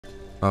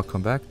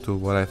Welcome back to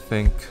what I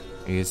think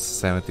is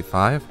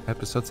 75,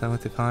 episode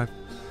 75.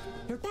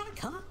 You're back,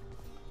 huh?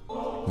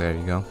 There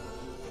you go.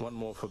 One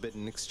more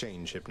forbidden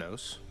exchange,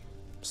 Hypnos.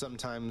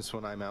 Sometimes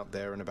when I'm out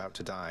there and about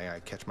to die,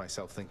 I catch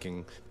myself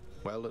thinking,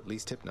 well, at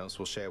least Hypnos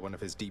will share one of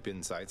his deep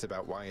insights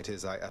about why it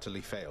is I utterly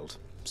failed.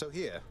 So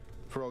here,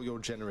 for all your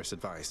generous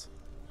advice.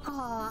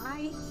 Aw,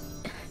 I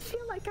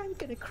feel like I'm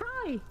gonna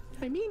cry.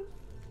 I mean,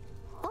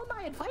 all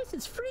my advice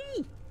is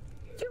free.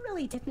 You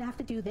really didn't have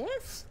to do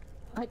this.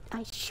 But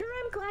I sure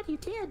am glad you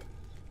did.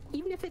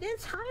 Even if it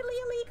is highly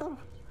illegal.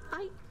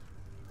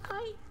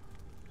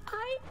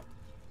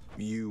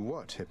 You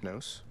what,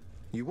 Hypnos?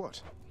 You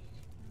what?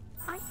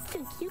 I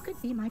think you could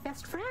be my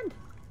best friend.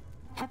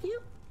 Have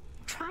you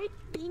tried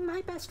being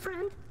my best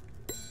friend?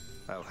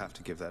 I'll have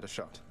to give that a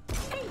shot.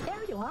 Hey,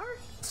 there you are.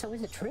 So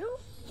is it true?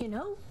 You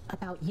know,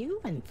 about you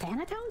and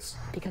Thanatos?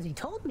 Because he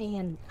told me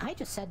and I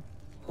just said,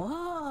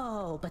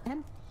 whoa, but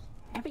then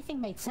everything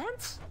made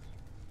sense?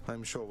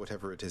 I'm sure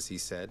whatever it is he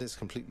said is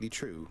completely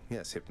true.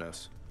 Yes,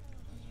 Hypnos.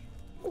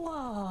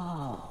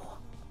 Whoa.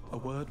 A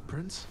word,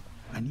 Prince?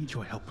 I need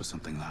your help with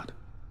something, lad.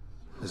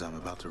 As I'm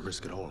about to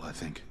risk it all, I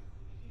think.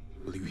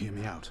 Will you hear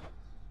me out?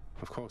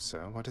 Of course,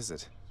 sir. What is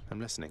it?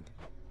 I'm listening.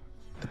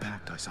 The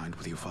pact I signed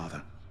with your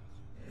father.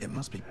 It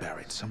must be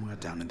buried somewhere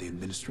down in the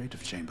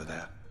administrative chamber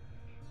there.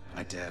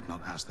 I dared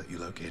not ask that you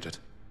locate it,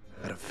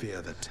 out of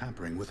fear that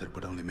tampering with it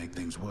would only make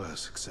things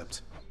worse,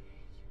 except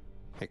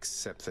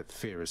that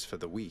fear is for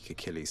the weak,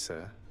 Achilles,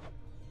 sir.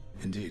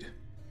 Indeed.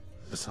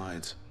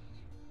 Besides,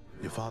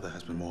 your father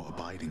has been more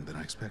abiding than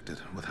I expected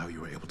with how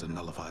you were able to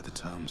nullify the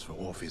terms for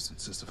Orpheus and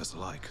Sisyphus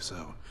alike,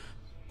 so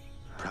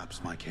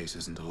perhaps my case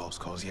isn't a lost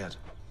cause yet.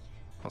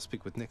 I'll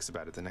speak with Nyx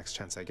about it the next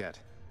chance I get.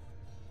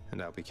 And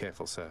I'll be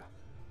careful, sir.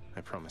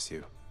 I promise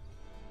you.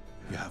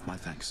 You have my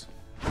thanks.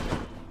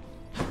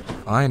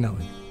 I know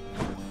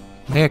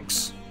it.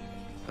 Nyx.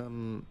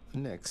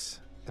 Nyx.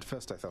 At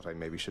first I thought I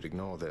maybe should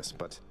ignore this,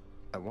 but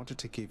I wanted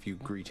to give you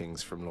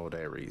greetings from Lord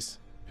Ares,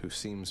 who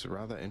seems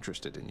rather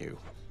interested in you.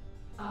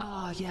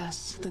 Ah,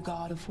 yes, the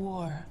god of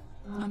war.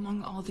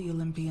 Among all the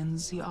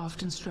Olympians, he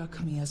often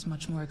struck me as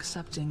much more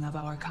accepting of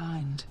our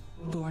kind,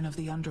 born of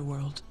the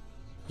underworld.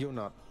 You're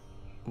not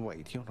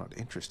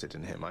interested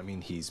in him. I mean,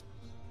 he's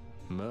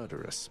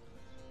murderous.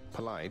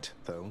 Polite,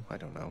 though, I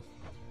don't know.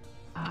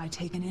 I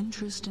take an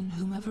interest in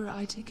whomever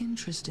I take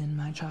interest in,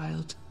 my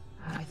child.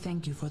 I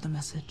thank you for the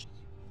message.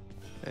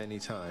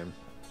 Anytime.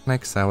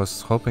 Nyx, I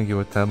was hoping you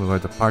would tell me where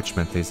the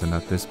parchment is and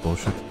not this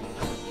bullshit.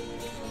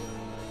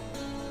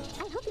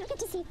 I hope you'll get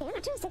to see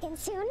Thanatos again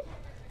soon.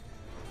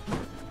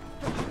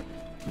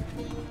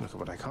 Look at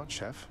what I caught,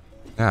 Chef.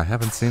 Yeah, I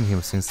haven't seen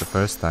him since the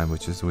first time,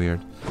 which is weird.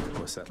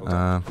 We're settled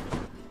up.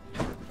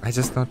 I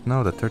just don't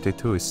know, the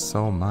 32 is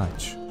so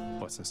much.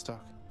 What's in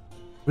stock?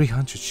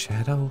 300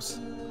 shadows?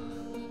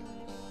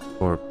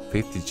 For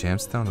 50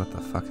 gemstone? What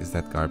the fuck is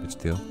that garbage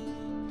deal?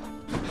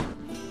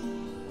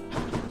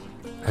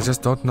 I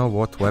just don't know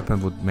what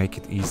weapon would make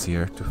it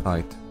easier to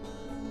fight.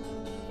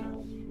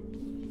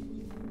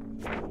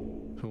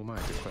 Who am I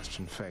to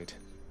question fate?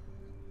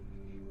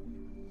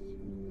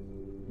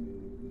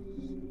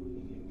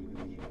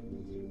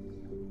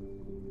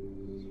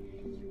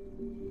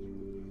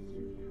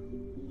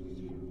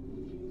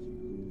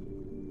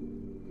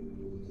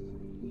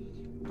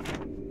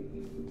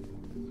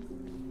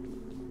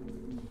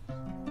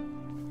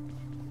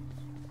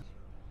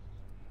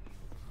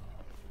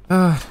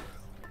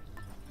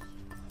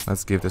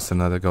 Let's give this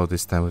another go,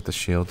 this time with the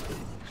shield.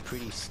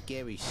 Pretty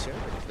scary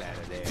servant ladder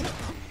there.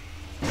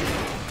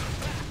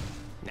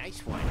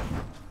 Nice one.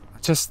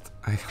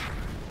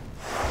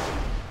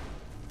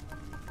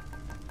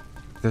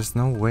 There's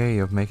no way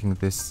of making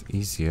this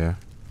easier.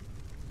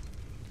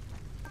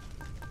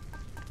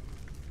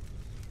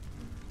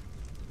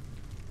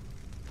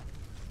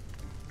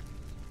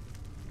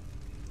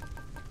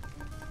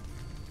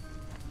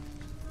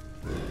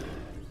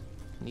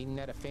 Needing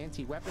that a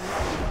fancy weapon?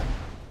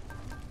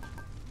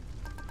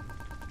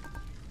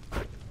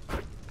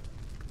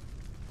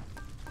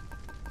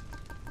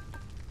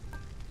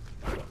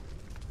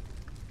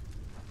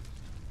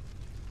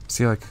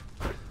 See, like,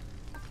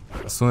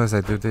 as soon as I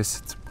do this,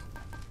 it's...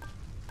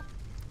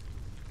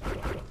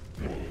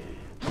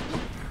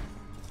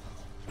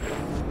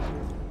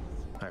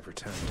 I've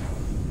returned.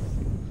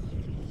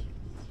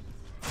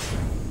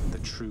 The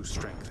true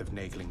strength of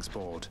Nagling's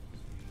board.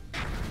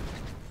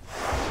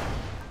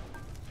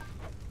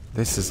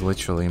 This is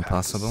literally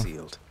impossible.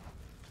 Sealed.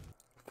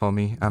 For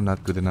me, I'm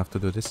not good enough to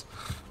do this.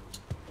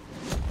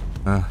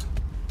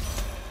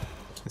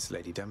 It's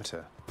Lady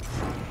Demeter.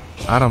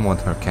 I don't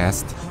want her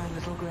cast. My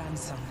little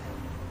grandson,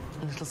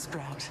 little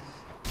sprout.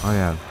 Oh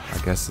yeah, I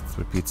guess it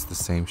repeats the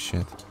same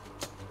shit.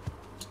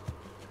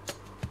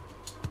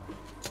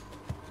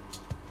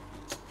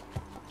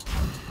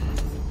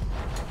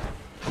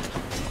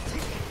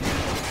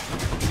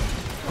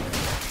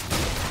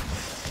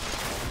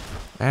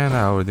 And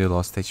I already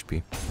lost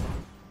HP.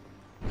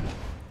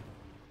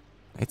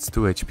 It's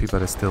 2 HP,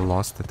 but I still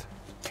lost it.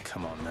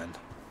 Come on, then.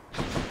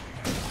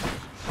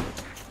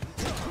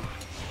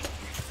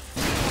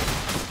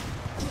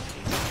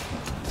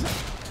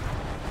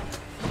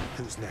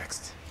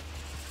 next?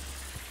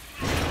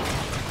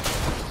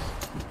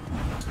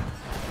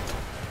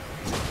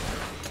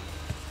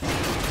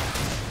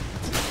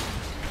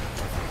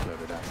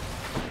 Load it up.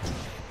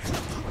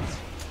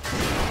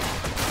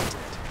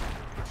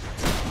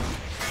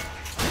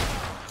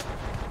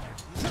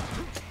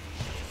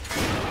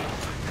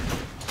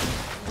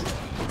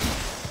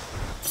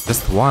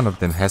 Just one of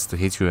them has to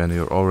hit you and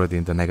you're already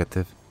in the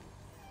negative.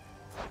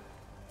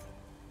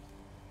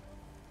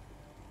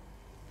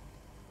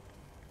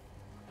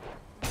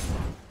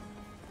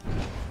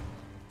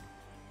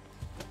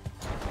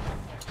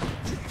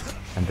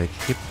 And they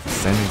keep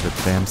sending the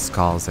damn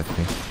skulls at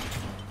me.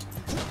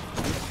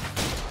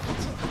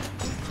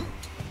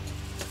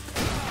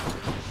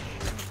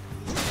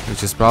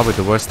 Which is probably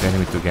the worst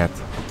enemy to get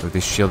with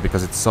this shield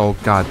because it's so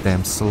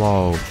goddamn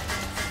slow.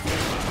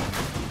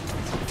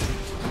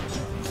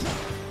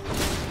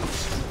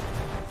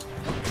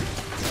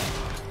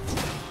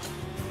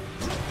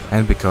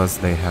 And because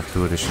they have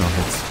 2 additional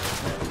hits,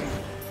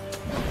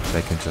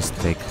 they can just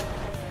take.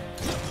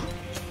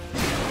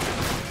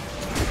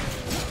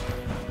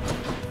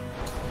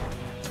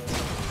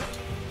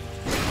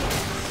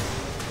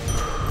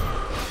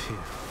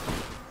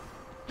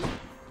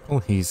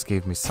 Please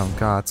give me some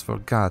gods, for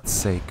God's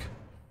sake.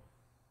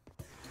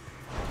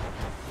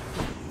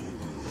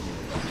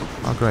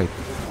 Oh great.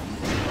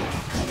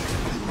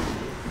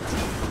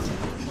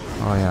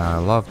 Oh yeah, I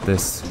love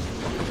this.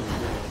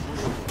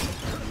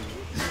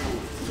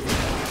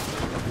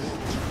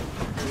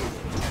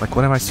 Like,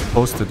 what am I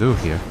supposed to do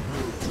here?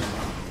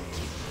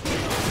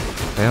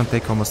 I don't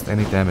take almost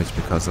any damage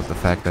because of the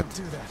fact that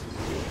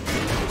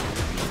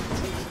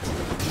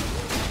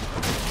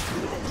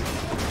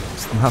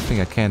there's nothing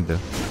I can do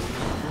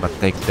but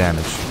take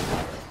damage.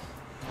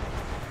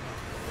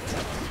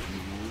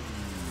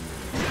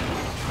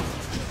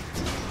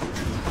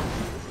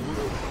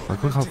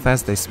 Like, look how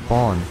fast they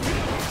spawn.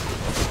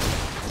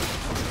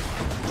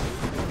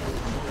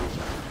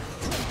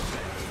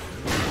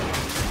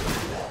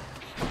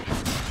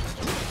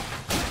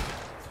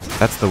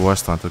 That's the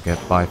worst one to get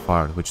by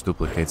far, which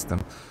duplicates them.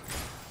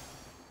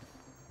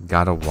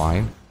 Got a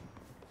wine?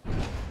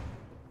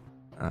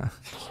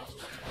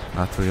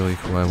 Not really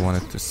who I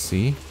wanted to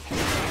see.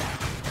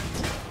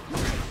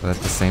 But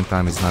at the same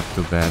time, it's not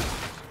too bad.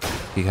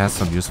 He has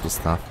some useful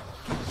stuff.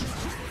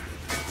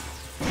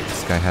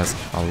 This guy has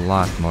a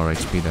lot more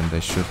HP than they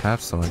should have,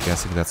 so I'm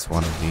guessing that's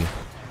one of the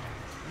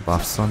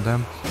buffs on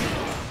them.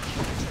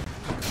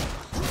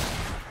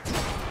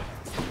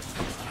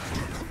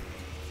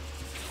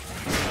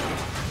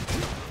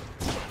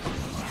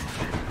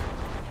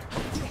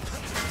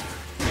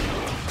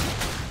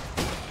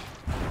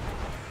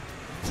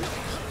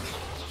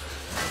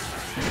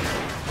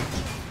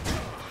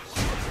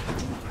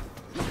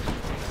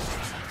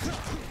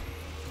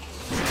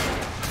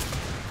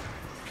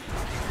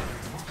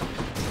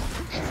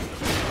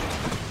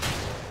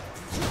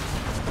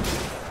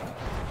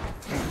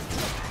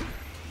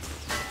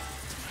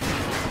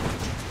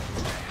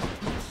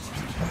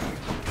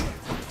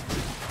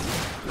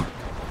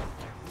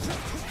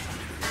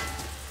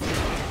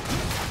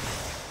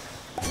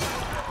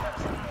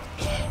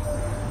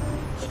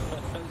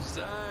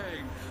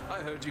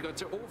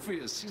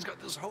 He's got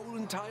this whole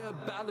entire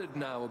ballad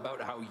now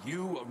about how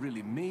you are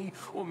really me,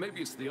 or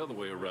maybe it's the other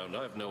way around.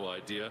 I have no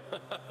idea.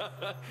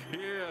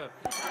 Here.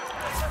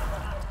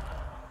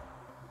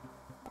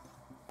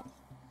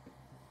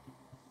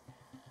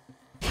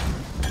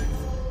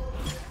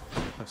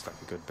 Looks like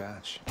a good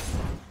batch.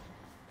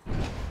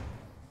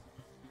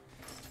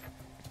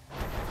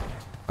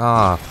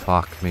 Ah,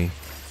 fuck me.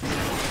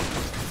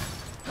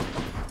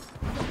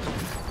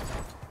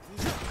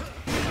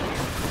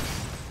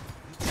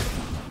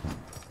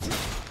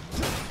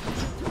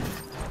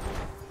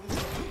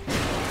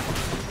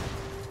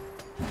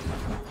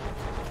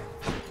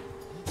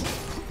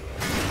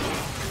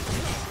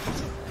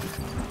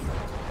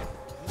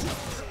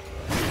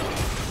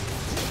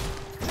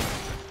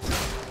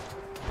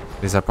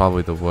 These are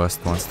probably the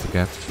worst ones to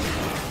get.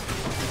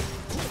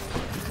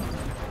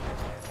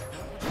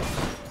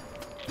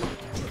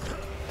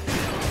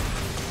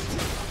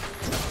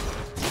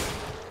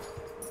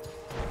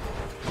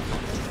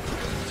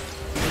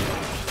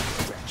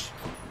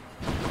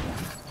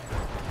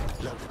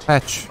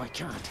 Fetch. I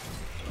can't.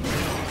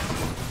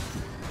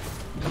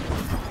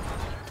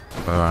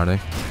 Where are they?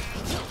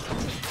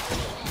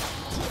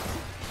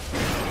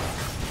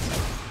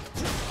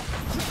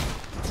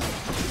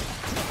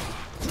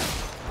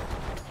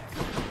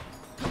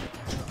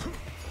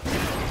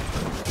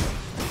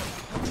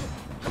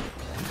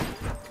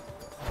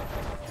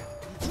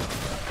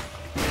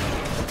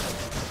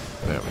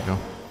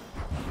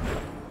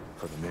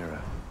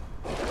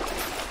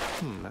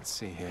 Let's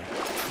see here.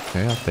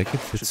 Okay, I'll take it.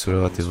 It's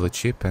relatively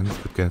cheap and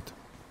could get...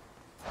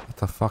 What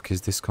the fuck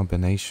is this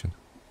combination?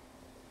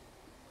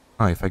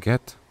 Oh, if I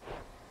get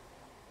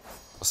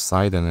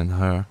Poseidon and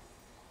her.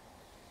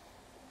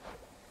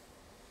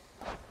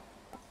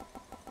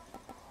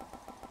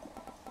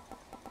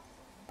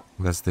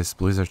 That's this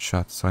blizzard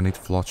shot, so I need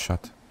float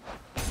shot.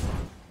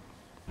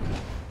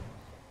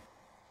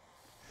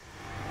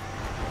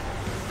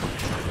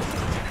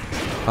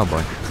 Oh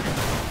boy.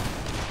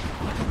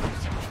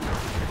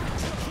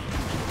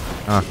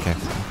 Okay,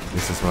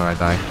 this is where I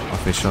die,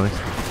 officially.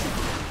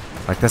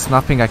 Like, there's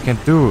nothing I can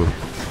do.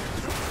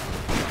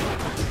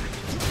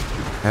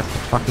 I have to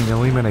fucking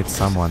eliminate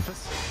someone.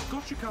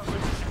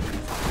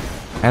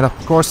 And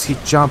of course he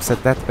jumps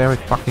at that very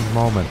fucking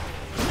moment.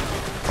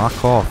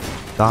 Fuck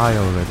off. Die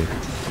already.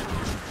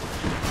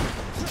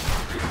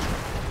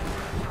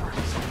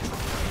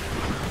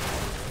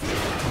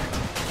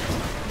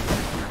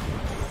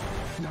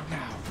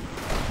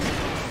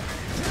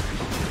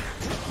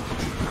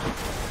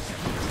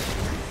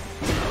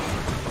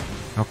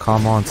 Oh,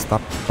 come on,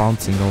 stop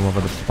bouncing all over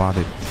the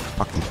body.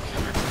 Fucking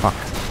fuck.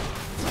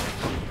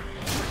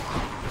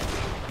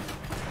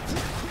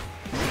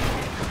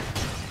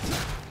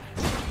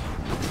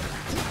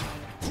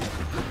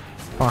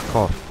 Fuck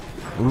off.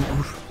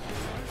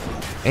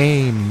 Oof.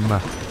 Aim.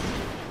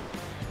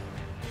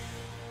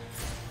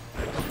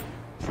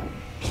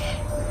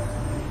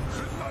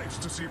 Nice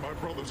to see my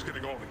brothers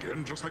getting on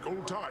again, just like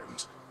old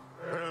times.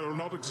 Well,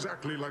 not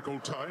exactly like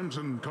old times,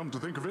 and come to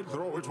think of it,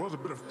 there always was a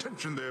bit of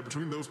tension there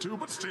between those two,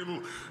 but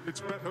still,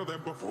 it's better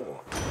than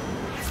before.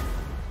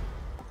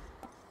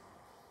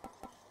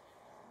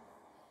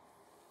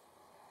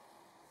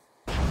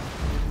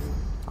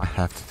 I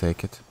have to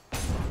take it.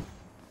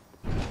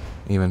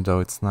 Even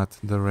though it's not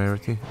the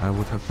rarity I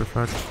would have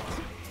preferred.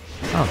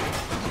 Oh.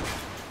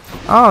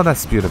 Oh,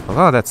 that's beautiful.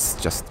 Oh, that's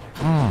just...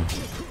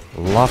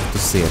 love to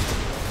see it.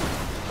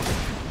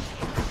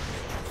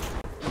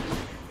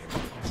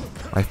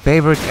 My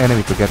favorite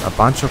enemy to get a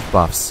bunch of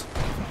buffs.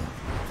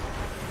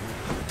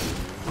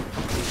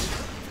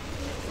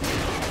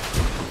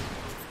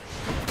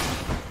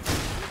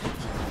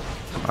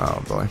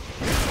 Oh boy.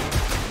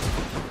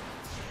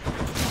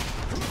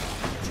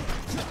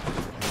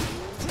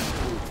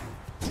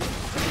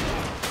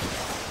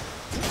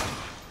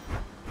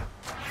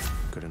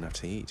 Good enough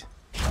to eat.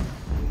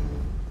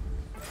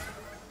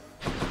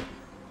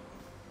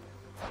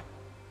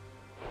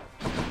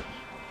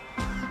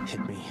 Hit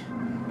me.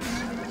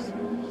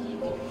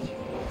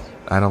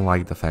 I don't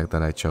like the fact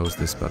that I chose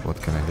this, but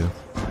what can I do?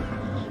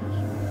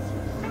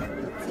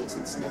 Your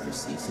presence never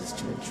ceases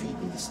to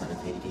intrigue me, son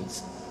of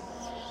Hades.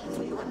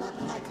 For you are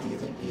not like the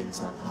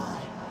Olympians on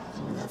high,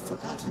 who have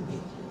forgotten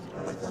me,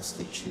 or thus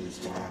they choose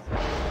to act.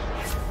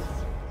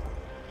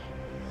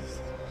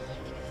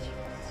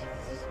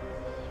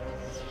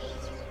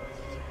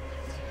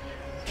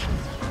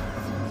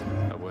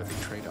 A worthy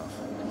trade-off.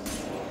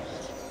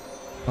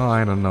 Oh,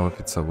 I don't know if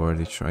it's a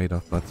worthy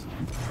trade-off, but...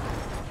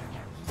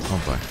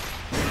 oh boy.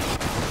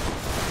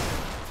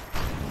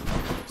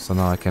 So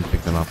now I can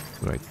pick them up.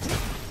 Great.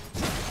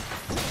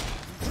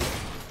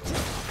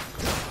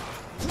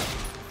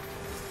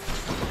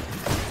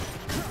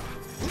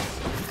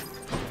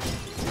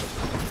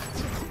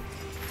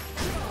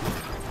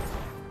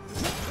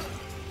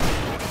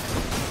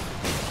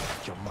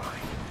 You're mine.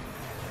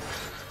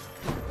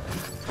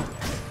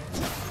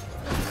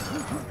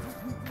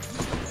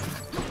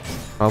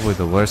 Probably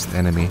the worst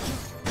enemy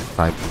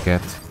type to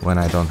get when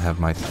I don't have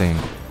my thing,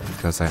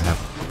 because I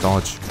have to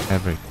dodge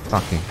every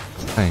fucking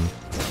thing.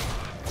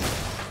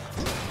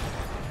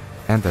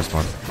 And there's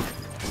one.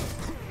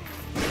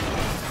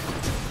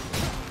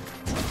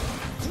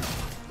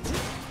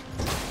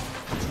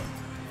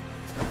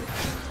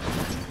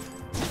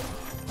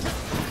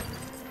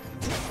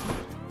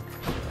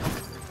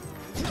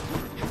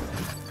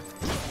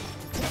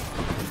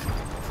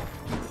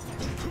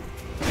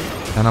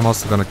 And I'm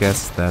also gonna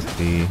guess that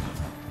the...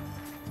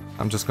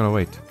 I'm just gonna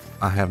wait.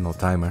 I have no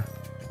timer.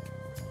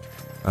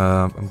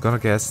 I'm gonna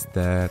guess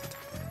that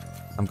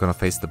I'm gonna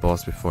face the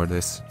boss before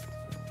this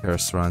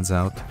curse runs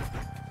out.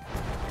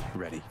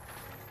 Ready.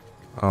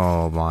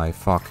 Oh my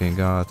fucking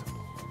god.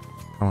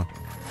 Come on.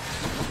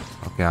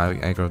 Okay, I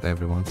aggroed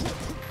everyone.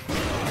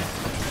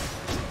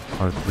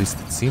 Or at least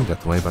it seemed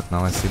that way, but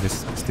now I see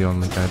this is the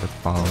only guy that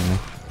followed me.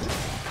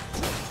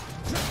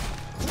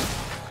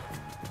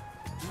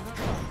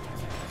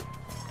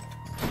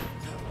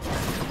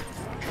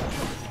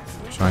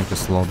 Trying to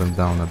slow them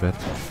down a bit.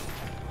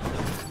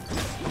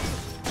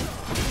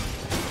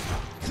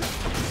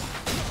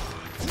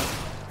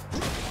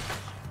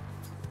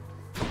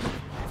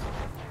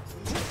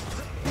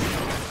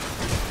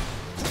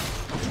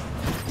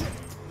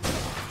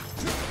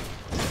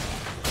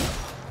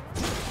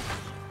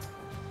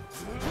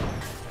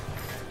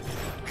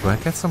 Do I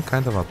get some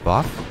kind of a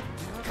buff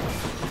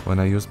when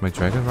I use my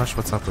Dragon Rush?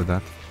 What's up with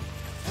that?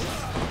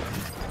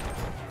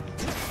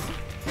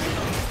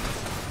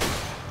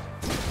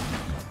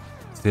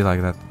 Still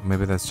like that.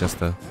 Maybe that's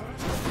just a...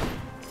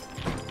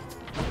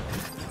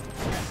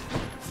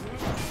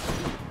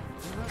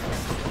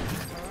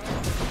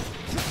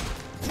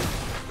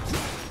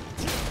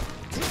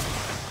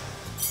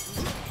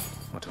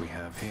 What do we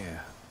have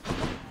here?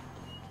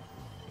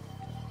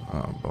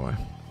 Oh boy.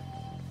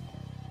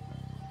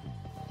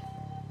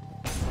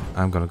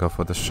 I'm gonna go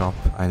for the shop.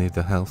 I need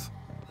the health.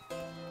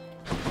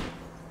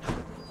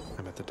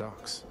 I'm at the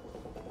docks.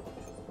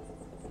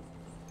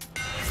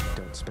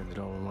 Don't spend it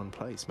all in one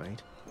place,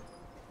 mate.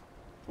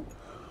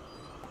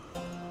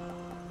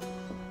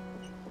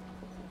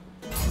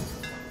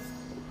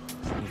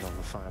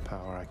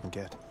 firepower I can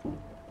get.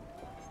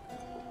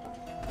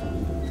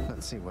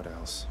 Let's see what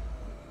else.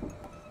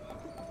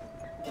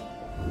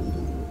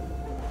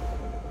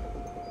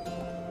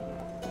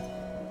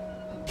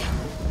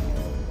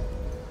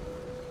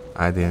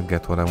 I didn't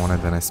get what I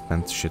wanted and I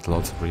spent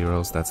shitloads of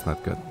rerolls. That's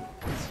not good.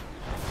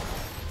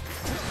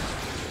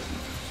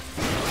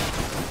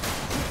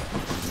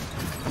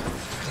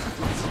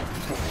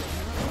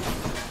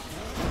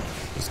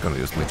 Just gonna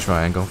use my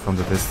triangle from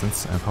the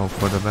distance and hope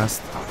for the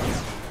best.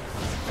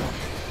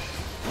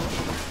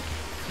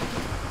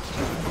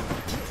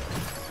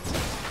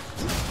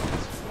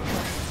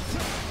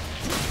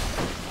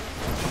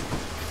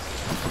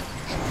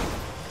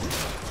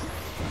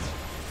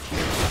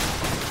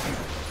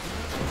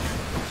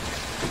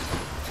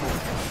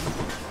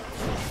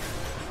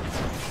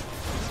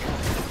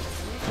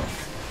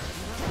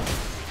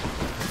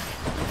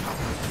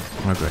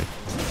 Oh, great.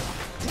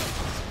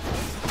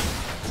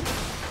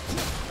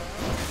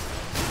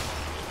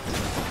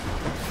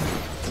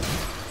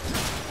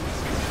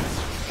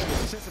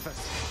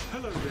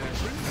 Hello there,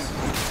 Prince.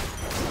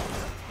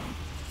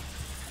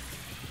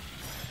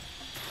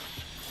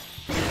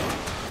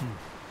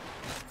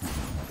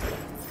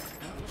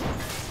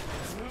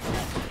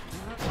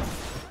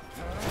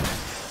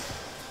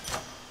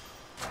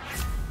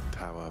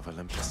 Power of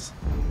Olympus.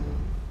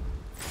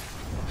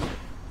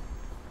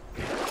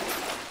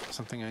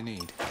 Something I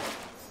need.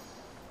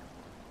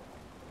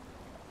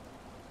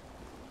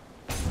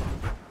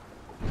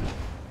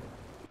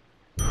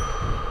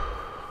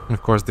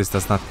 Of course, this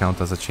does not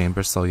count as a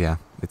chamber, so yeah,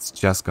 it's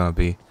just gonna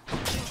be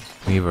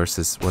me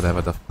versus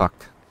whatever the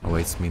fuck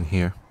awaits me in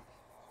here.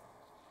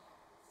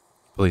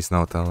 Please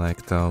note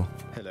Electo.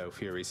 Hello,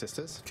 Fury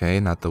Sisters. Okay,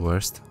 not the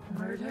worst.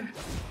 Murder.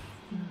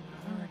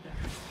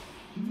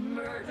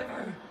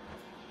 Murder.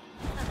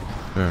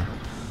 Sure.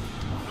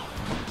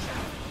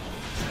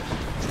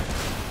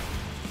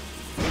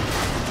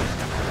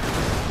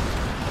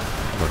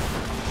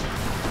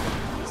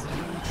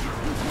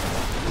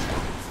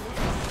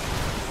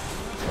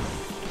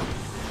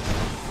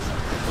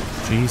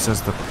 Jesus,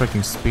 the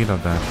freaking speed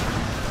of that.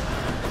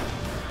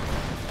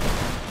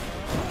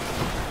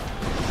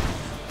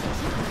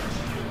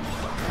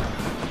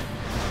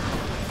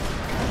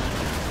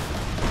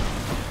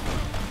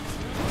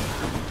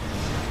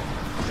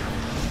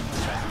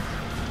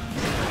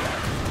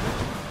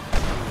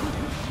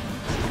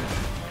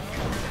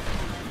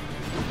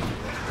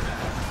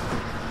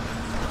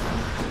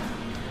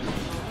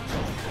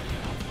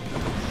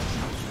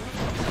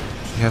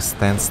 She has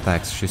 10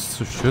 stacks. She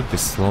should be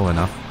slow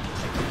enough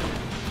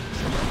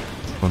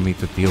for me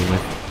to deal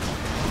with.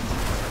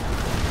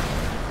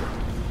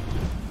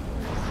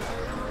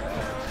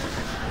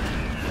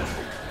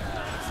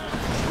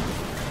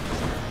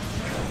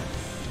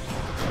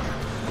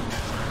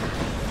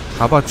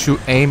 How about you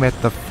aim at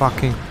the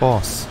fucking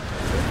boss?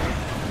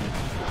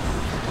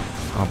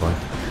 Oh boy.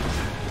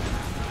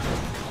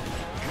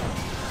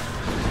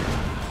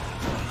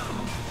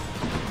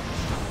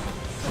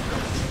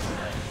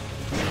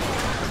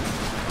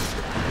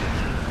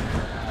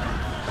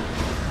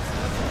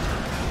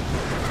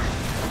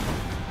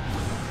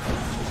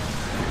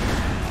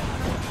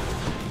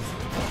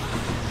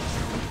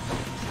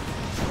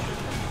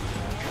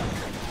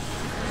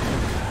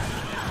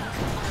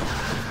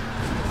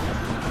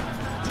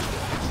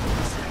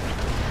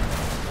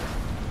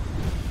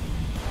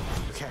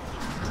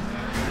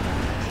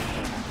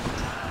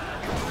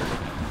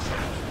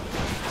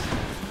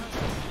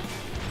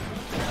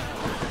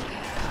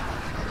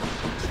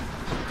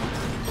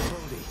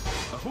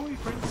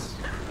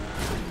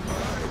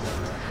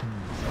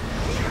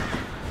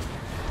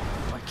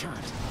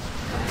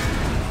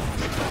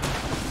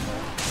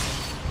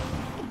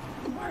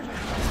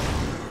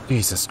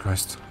 Jesus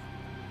Christ.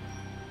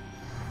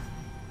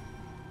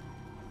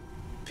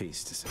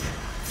 Peace to say.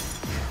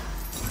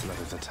 Blood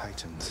of the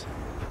Titans.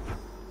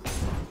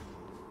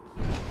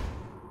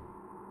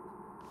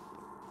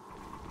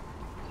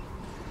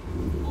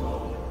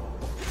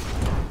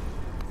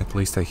 At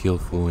least I heal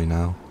fully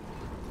now.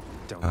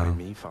 Don't blame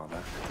me,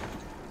 Father.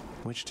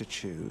 Which to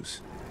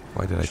choose?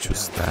 Why did I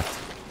choose that?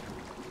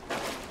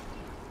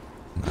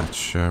 Not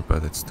sure,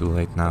 but it's too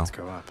late now. Let's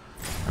go up.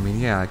 I mean,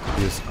 yeah, I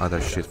could use other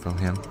shit from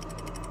him.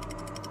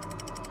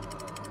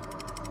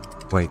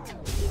 Wait.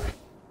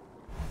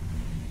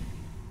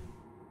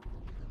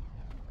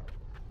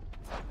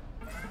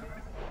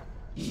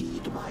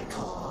 Heed my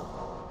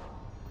call.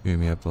 Give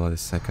me a bloody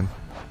second.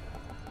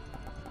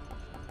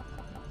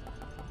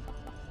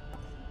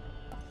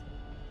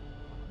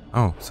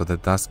 Oh, so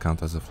that does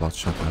count as a flood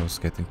shot. I was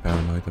getting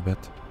paranoid a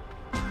bit.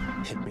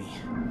 Hit me.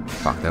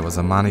 Fuck, that was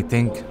a money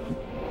thing.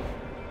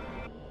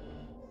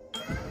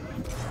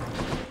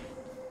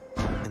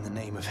 In the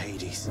name of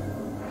Hades.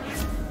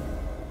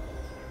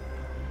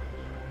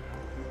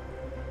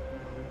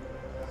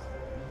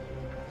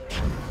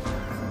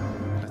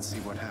 Let's see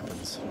what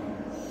happens.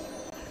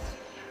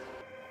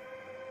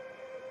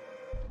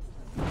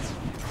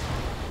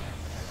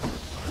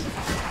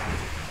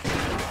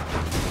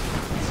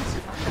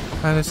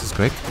 Ah, this is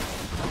quick.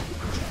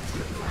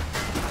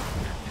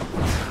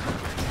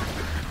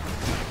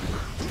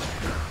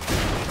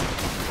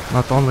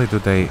 Not only do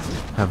they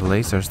have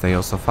lasers, they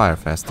also fire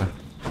faster.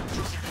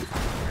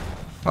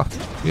 Oh,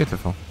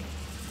 beautiful.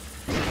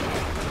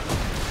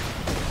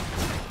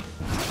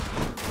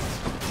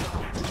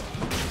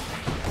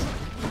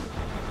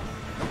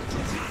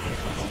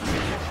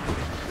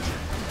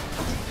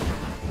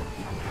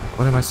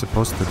 What am I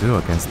supposed to do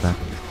against that?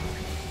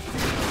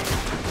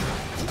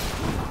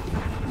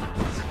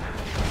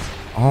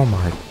 Oh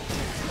my...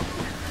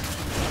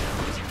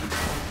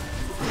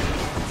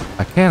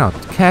 I cannot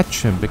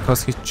catch him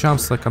because he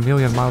jumps like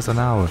 1,000,000 miles an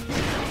hour.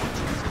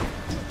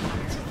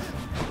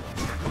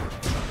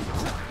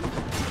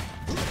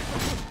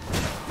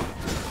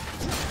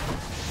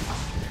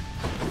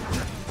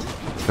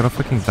 Gonna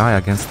freaking die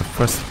against the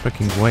first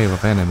freaking wave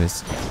of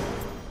enemies.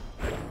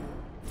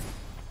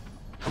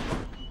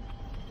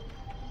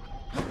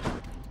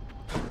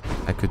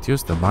 I could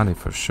use the money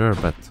for sure,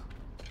 but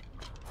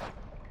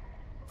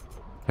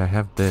I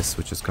have this,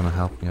 which is gonna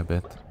help me a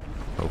bit,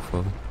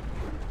 hopefully.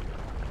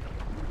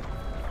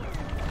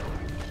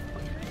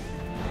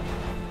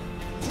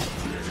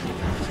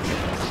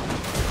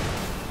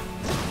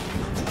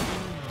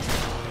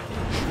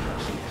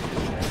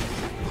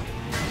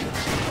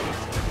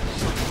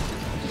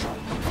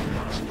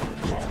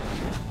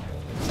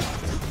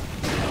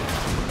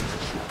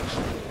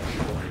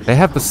 They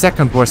have the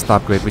second worst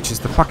upgrade, which is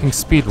the fucking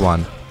speed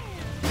one.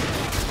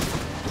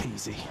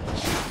 Easy.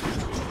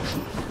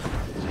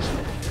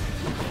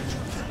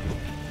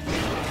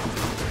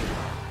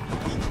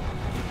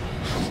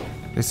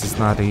 This is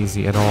not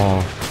easy at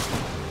all.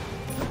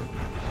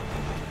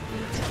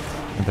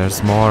 And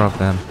there's more of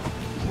them.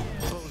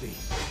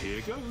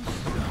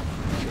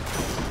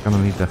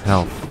 Gonna need the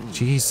help.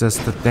 Jesus,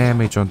 the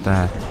damage on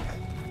that.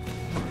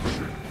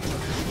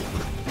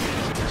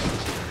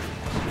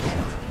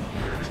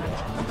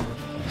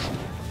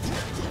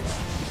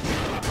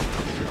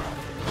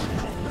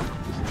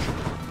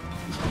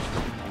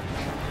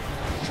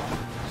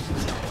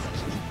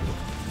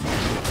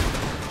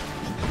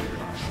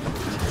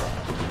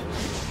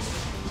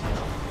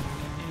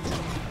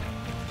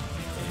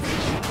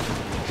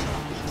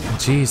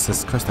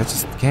 Jesus Christ, I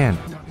just can't.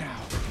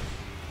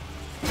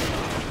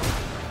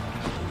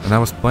 And I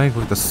was playing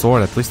with the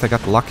sword, at least I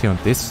got lucky on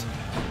this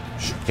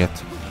shit.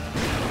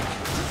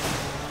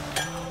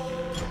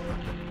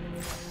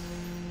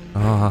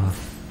 Ah.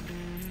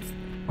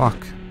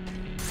 Fuck.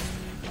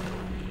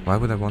 Why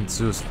would I want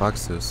Zeus? Fuck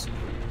Zeus.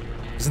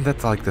 Isn't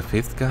that like the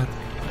 5th god?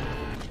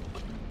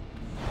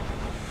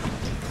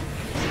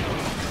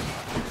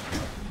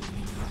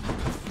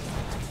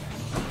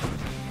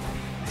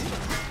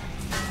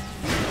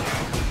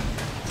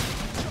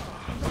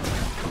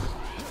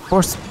 Of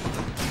course.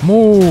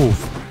 Move!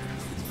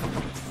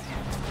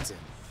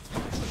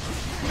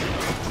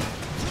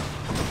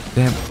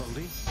 Damn.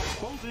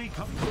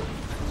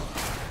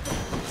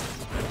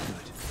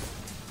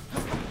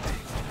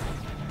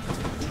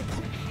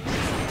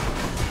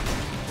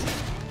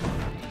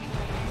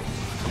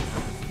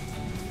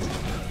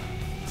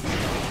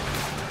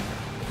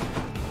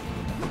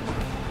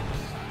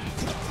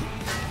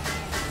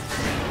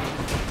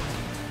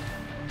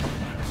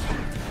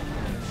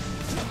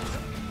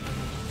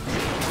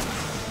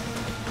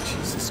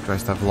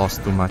 Christ, I've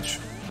lost too much.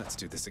 Let's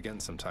do this again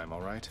sometime,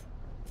 alright?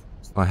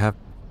 So I have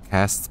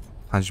cast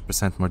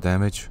 100% more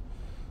damage.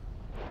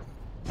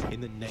 In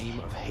the name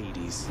of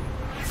Hades.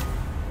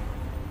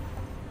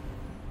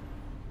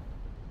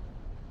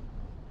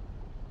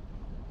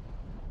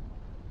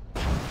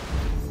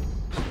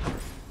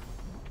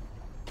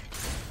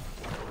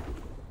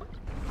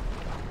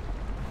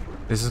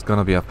 This is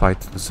gonna be a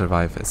fight to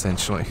survive,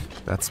 essentially.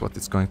 That's what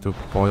it's going to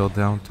boil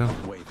down to.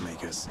 Wave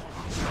makers.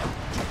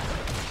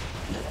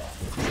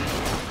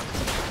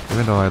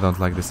 Even though I don't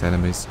like these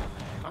enemies,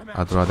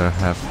 I'd rather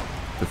have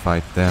to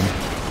fight them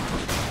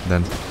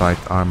than fight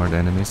armored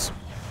enemies.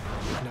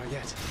 Not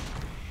yet.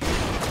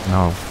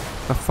 No.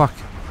 The fuck?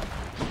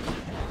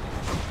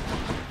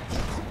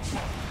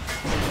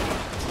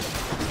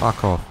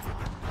 Fuck off.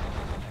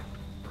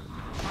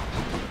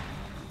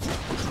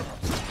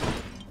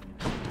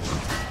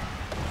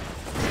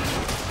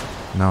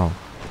 No.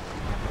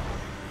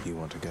 You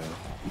want to go?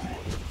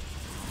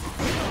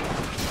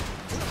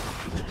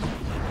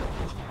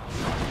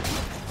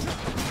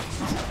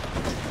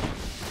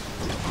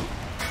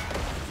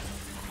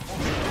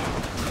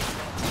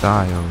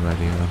 Die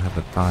already, I don't have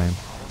the time.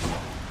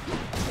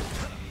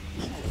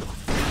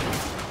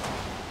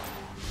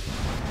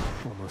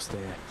 Almost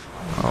there.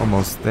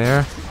 Almost there.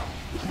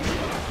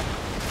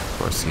 Of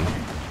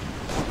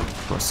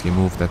course he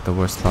moved at the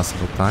worst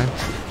possible time.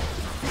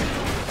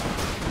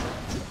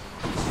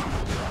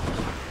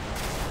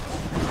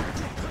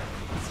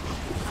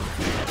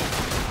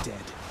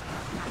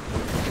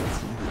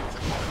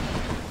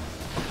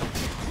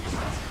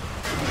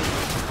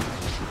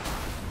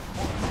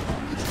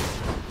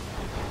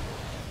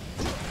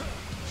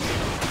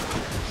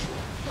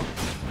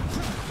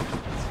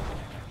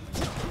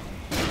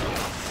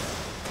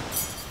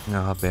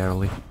 Ah,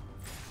 barely.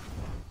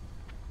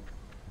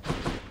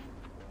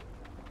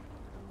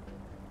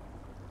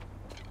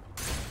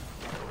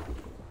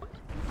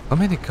 How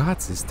many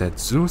gods is that?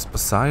 Zeus,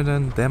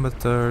 Poseidon,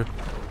 Demeter,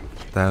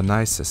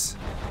 Dionysus.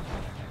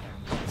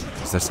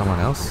 Is there someone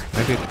else?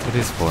 Maybe it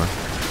is 4.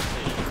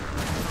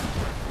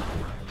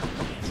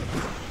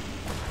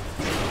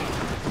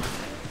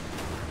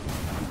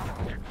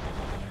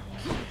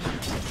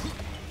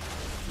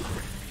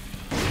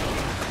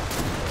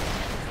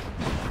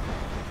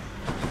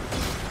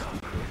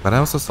 But I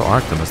also saw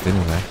Artemis,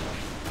 didn't I?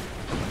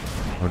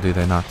 Or did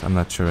I not? I'm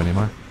not sure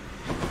anymore.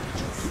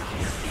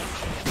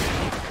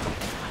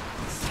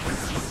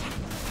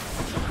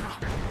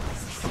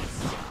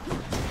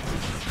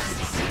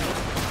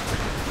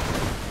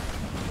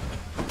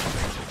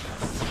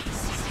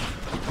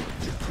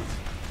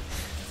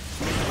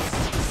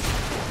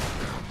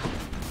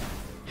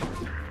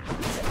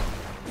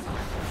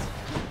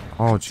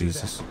 Oh,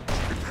 Jesus.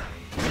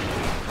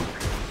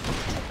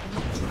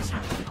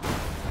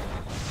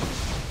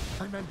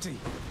 I'm empty.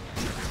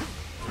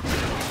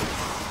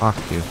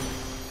 Fuck you.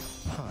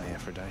 Hi,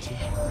 Aphrodite.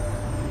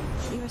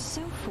 You are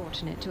so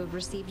fortunate to have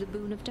received the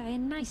boon of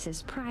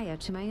Dionysus prior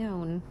to my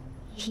own.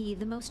 He,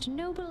 the most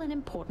noble and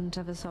important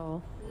of us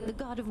all, the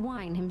god of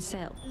wine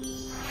himself.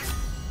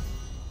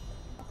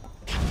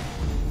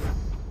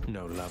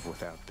 No love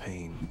without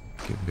pain.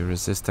 Give me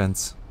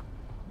resistance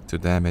to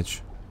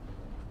damage.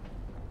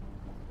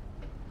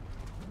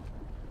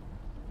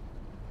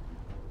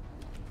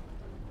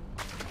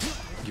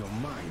 You're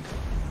mine.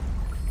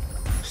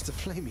 It's a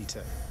flame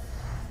eater.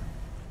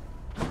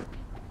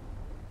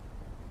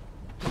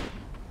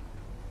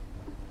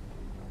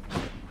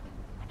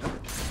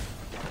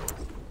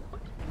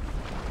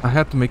 I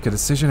had to make a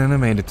decision and I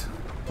made it.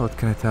 What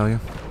can I tell you?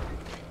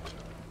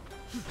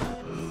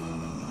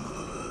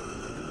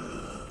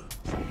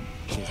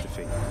 Here's the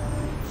fee.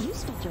 You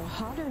spent your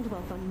hard-earned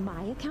wealth on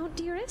my account,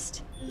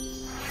 dearest?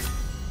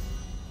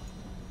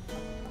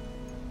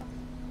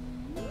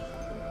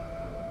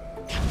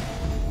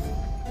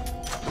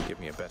 Give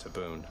me a better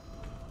boon.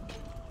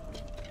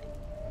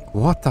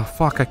 What the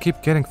fuck? I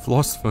keep getting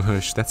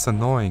Flossfush. That's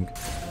annoying.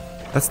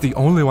 That's the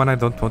only one I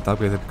don't want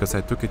upgraded because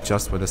I took it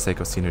just for the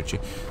sake of synergy.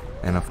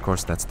 And of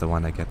course that's the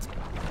one I get.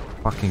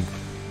 Fucking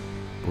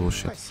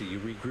bullshit. I see you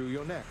regrew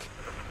your neck.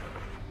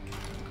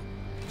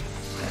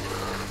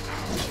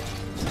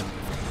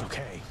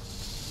 Okay.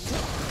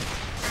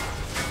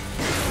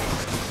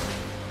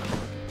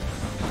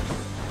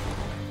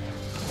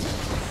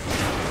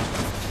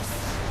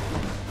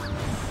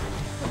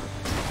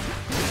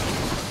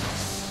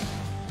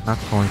 Not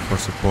going for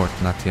support,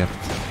 not yet.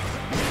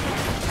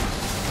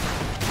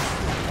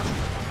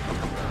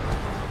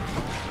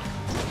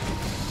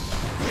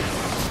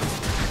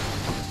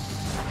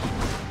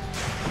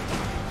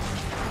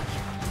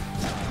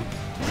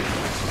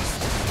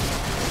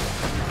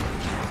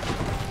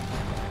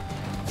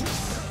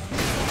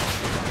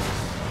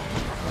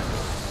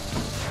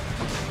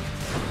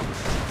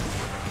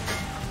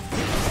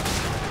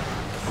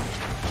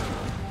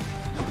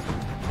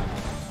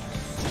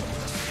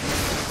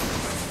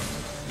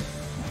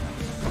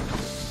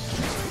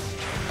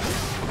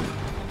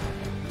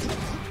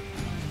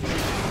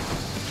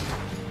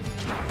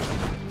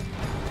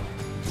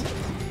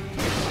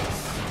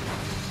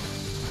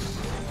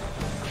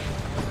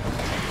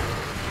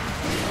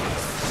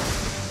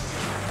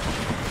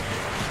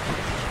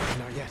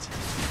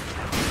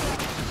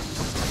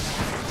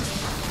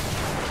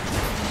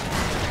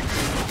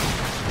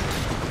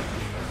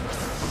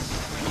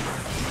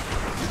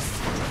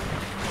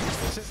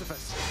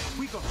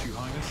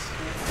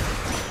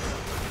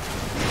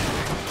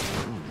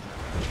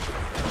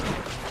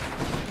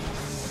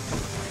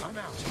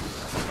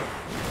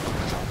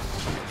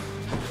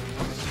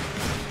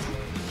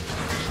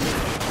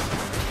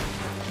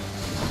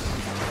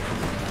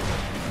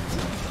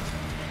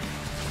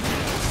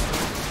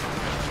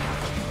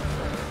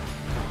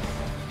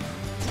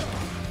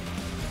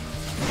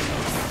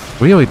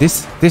 Really,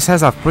 this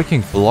has a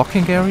freaking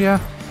blocking area?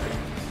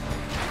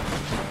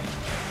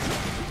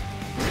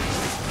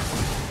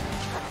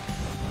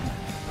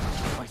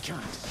 I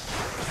can't.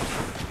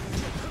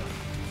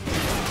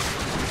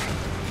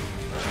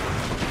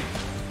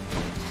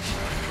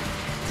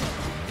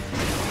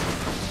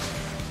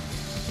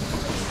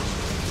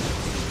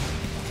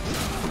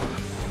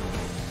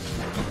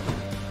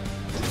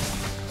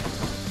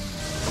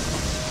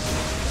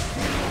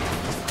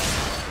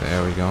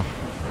 There we go.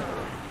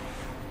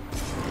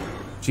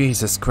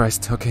 Jesus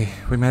Christ, okay,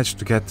 we managed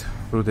to get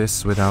through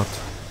this without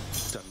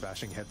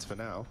Bashing heads for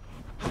now.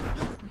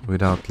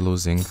 Without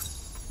losing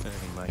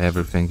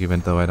everything, even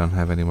though I don't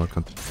have any more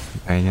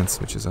companions,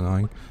 which is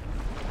annoying.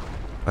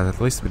 But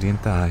at least we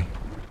didn't die.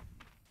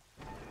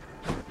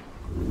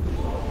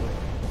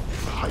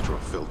 The Hydra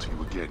fell to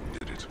you again,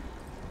 did it?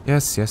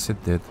 Yes, yes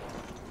it did.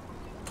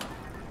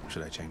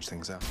 Should I change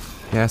things up?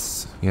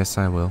 Yes, yes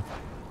I will.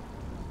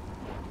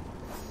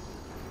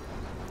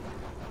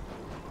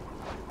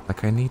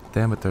 Like I need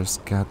Demeter's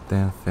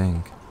goddamn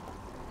thing.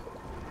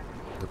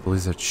 The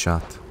blizzard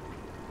shot.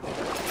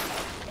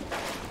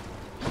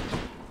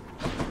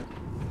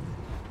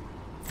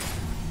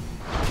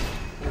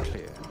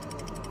 Clear.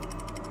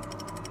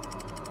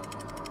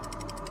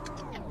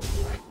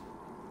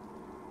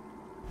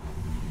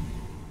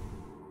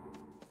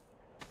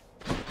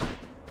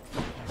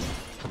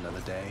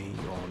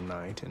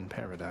 fate in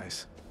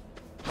paradise.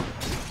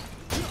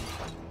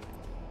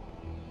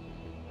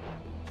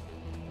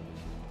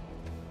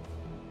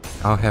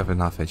 I'll have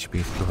enough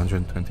HP.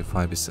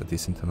 225 is a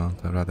decent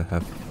amount. I'd rather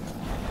have...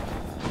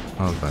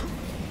 Oh, but...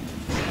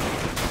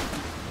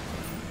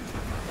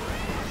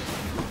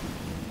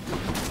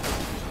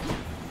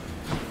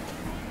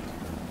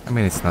 I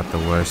mean, it's not the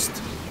worst.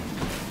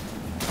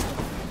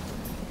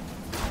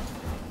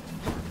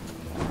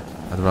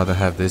 I'd rather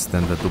have this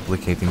than the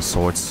duplicating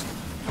swords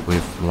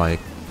with, like,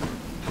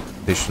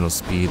 additional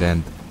speed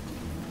and...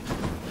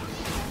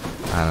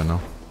 I don't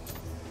know.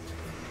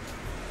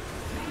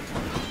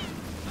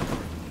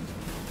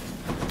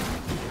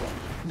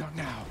 Not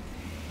now.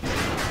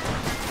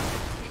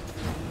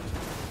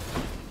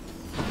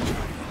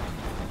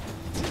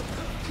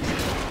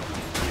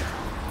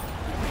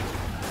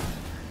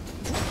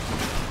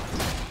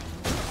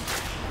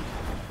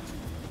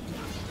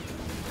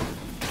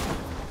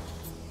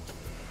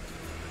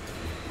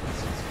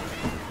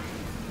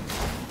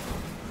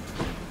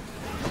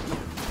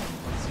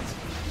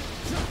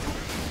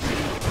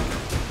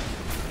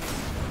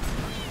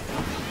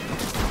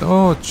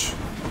 Dodge!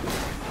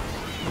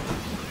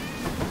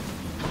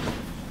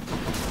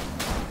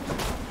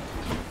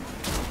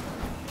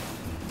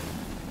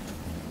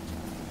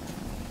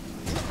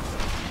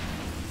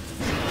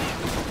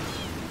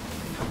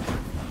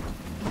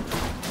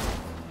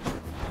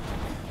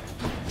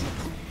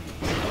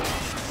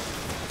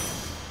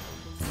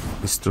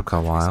 This took a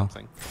while.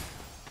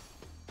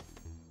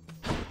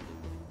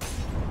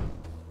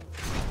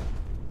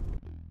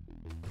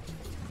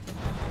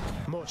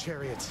 More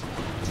chariots.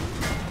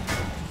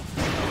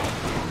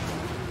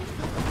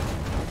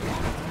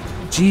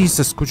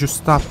 Jesus, could you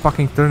stop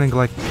fucking turning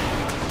like...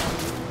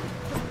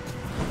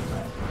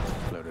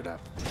 Loaded up.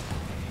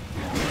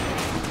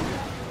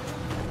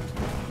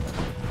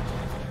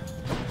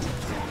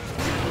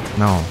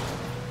 No.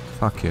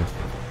 Fuck you.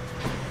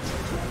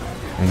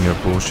 And your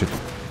bullshit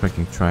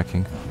freaking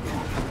tracking.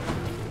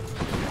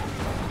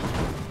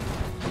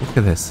 Look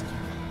at this.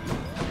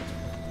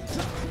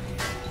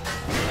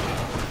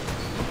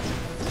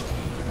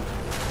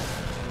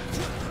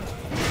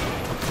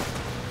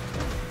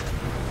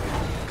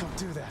 Can't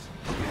do that.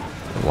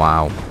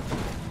 Wow.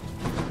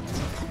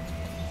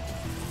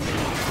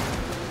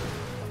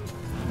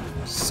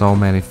 So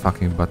many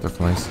fucking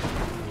butterflies.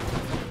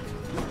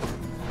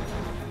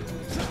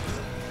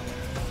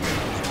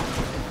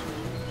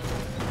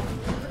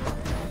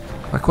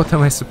 Like, what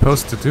am I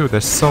supposed to do?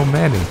 There's so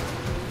many.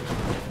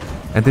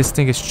 And this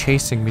thing is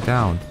chasing me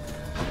down.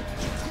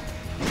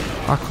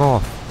 Fuck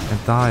off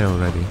and die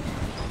already.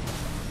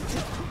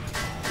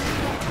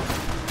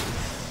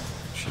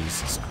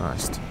 Jesus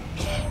Christ.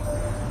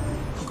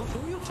 Got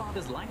all your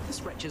father's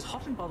lifeless wretches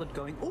hot and bothered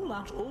going all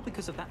out, all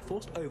because of that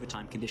forced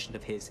overtime condition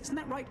of his. Isn't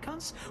that right,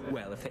 cuz?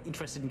 Well, if they're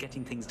interested in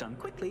getting things done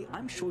quickly,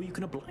 I'm sure you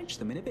can oblige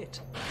them in a bit.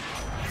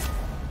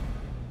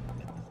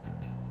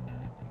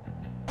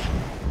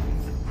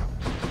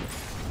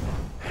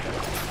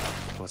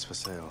 What's for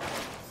sale?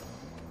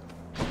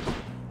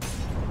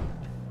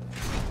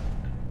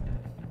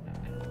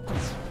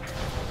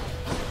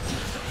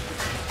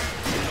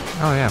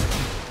 Oh yeah.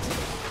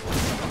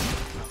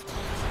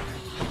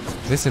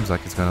 This seems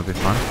like it's gonna be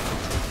fun.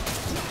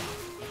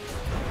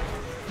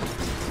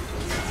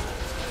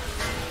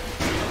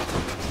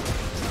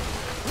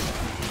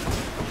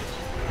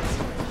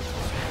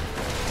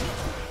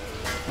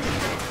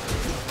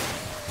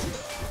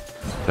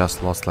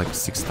 Just lost like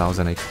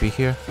 6,000 HP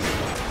here.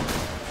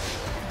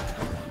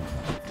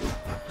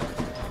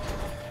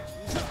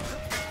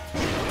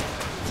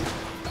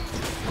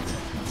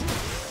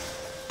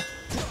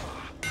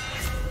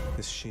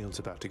 This shield's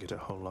about to get a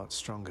whole lot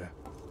stronger.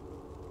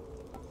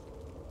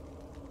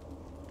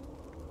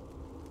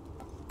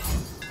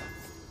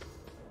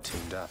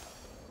 Teamed up.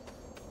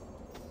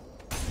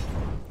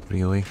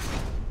 Really?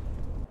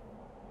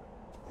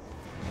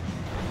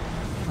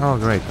 Oh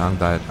great, I'm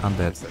dead. I'm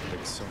dead. That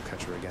big soul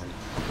catcher again.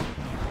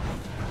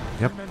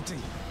 Yep. I'm empty.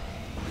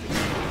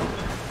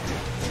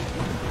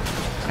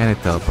 And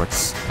it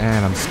teleports.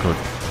 And I'm screwed.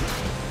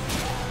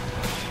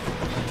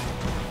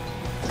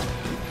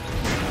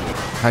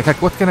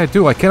 Like, what can I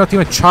do? I cannot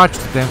even charge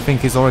the damn thing.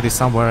 He's already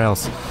somewhere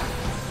else.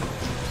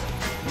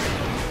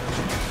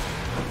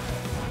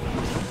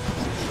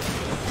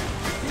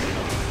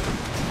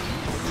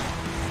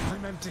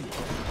 I'm empty.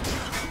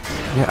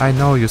 Yeah, I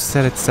know. You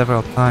said it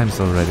several times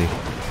already.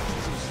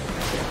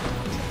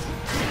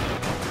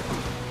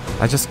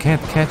 I just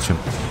can't catch him.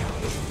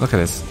 Look at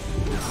this.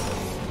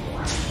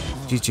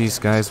 GG's,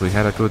 guys. We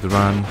had a good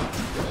run.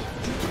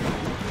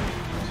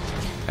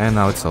 And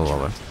now it's all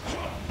over.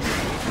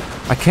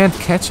 I can't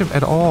catch him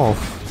at all.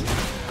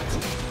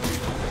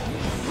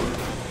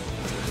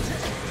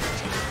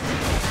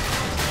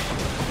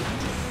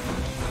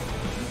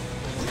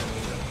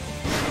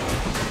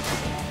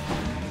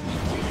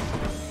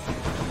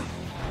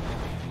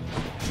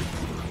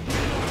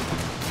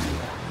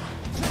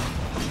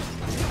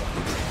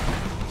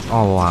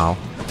 Oh wow.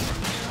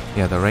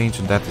 Yeah, the range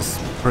on that is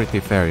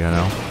pretty fair, you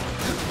know.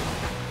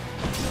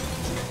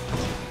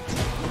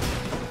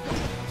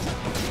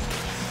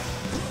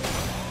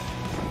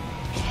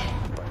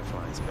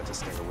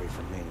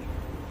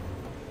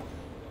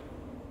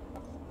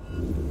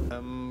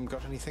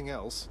 anything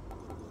else.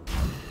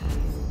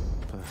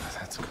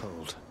 That's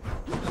cold.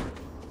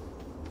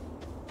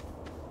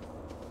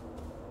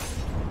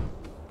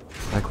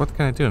 Like, what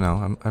can I do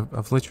now?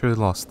 I've literally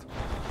lost.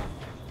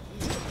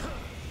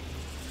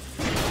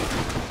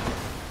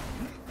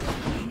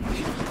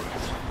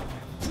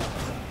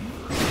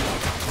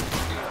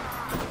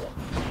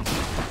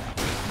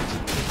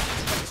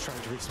 He's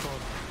trying to respawn.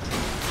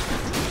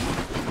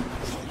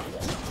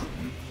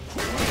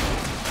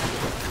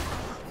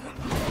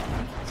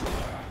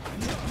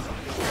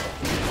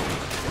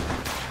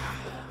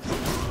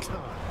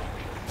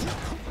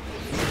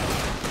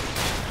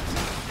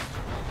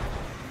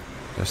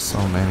 There's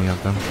so many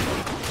of them.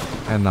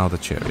 And now the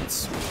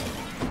chariots.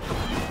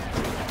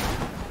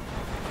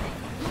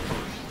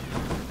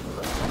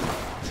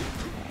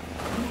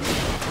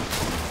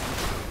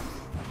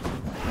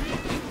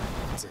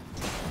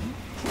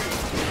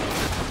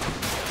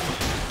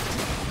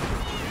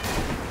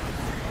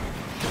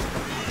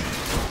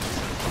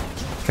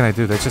 What can I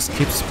do? They just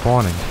keep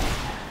spawning.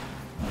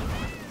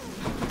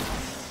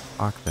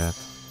 Fuck that.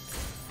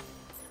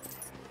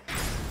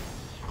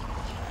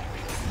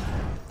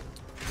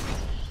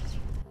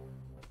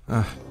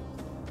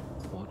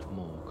 What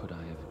more could I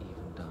have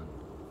even done?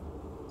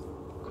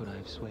 Could I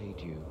have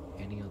swayed you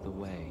any other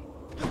way?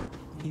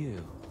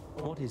 You.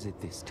 What is it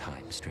this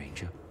time,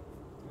 stranger?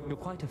 You're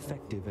quite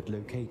effective at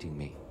locating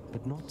me,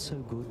 but not so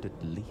good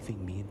at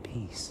leaving me in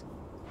peace.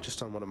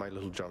 Just on one of my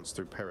little jaunts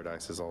through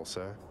paradise is all,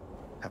 sir.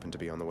 Happened to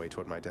be on the way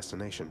toward my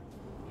destination.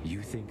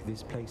 You think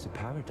this place a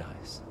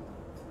paradise?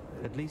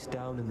 At least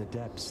down in the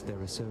depths there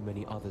are so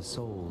many other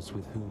souls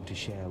with whom to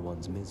share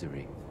one's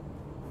misery.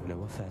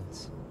 No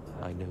offense.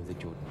 I know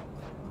that you're...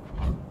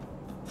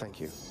 Thank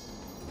you.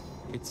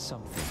 It's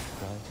something,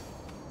 right?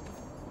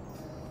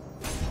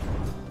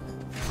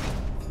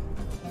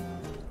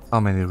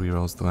 How many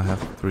rerolls do I have?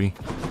 3.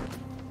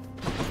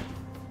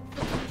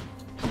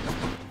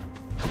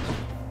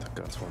 The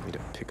gods want me to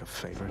pick a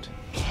favorite.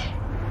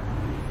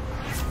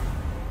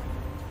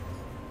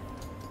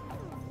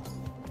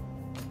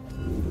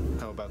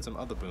 How about some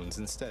other boons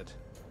instead?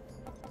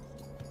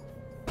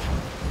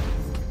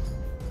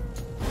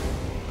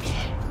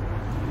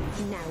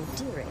 Now,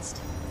 dearest,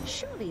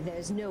 surely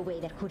there's no way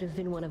that could have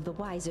been one of the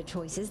wiser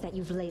choices that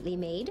you've lately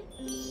made?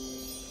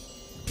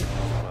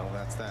 Well,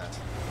 that's that.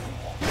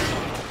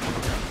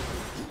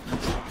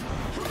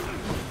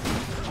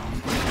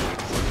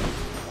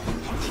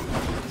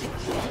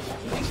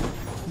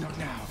 Not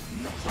now.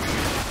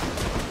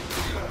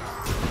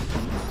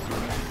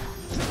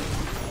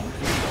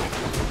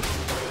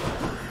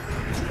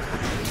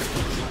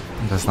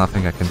 There's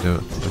nothing I can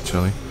do,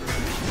 literally.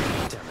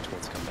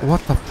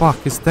 What the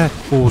fuck is that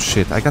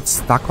bullshit? I got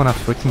stuck on a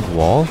freaking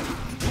wall?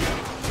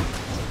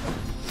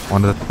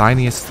 On the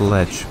tiniest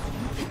ledge.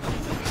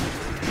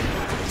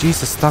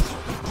 Jesus, stop.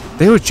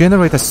 They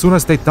regenerate as soon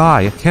as they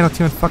die. I cannot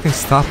even fucking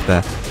stop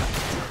that.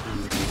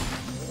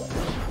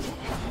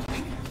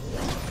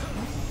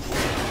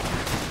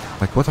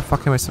 Like, what the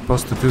fuck am I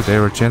supposed to do? They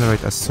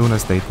regenerate as soon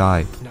as they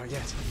die. Not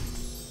yet.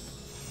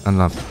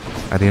 And I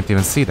didn't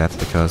even see that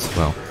because,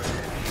 well...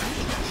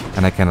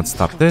 And I cannot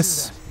stop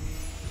this.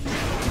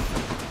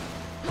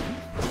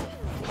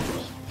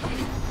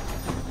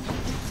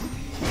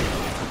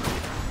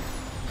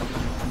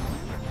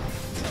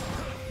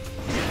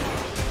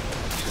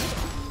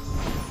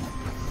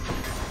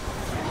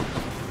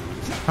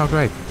 Oh,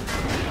 great.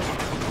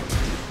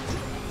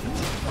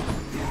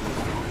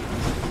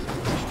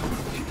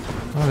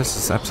 Oh, this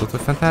is absolutely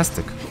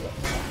fantastic.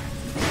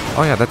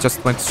 Oh yeah, that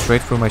just went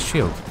straight through my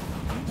shield.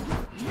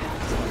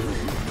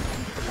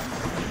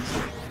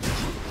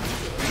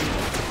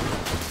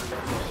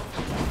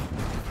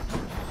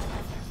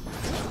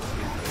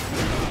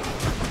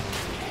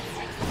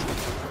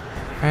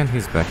 And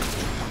he's back.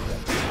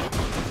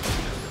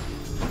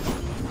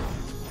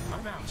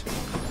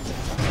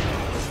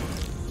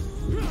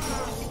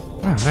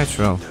 Ah,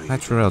 natural.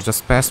 Natural.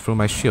 Just pass through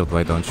my shield,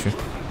 why don't you?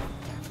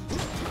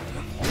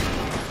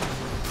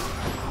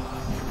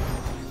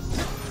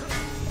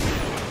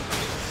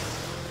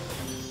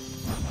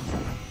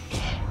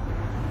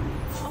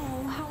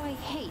 Oh, how I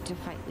hate to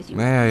fight with you.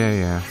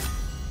 Yeah.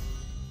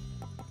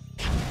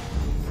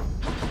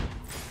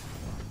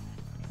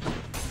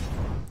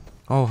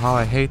 Oh, how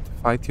I hate to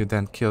fight you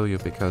then kill you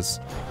because...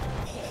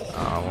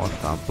 Oh, what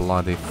the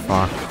bloody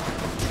fuck.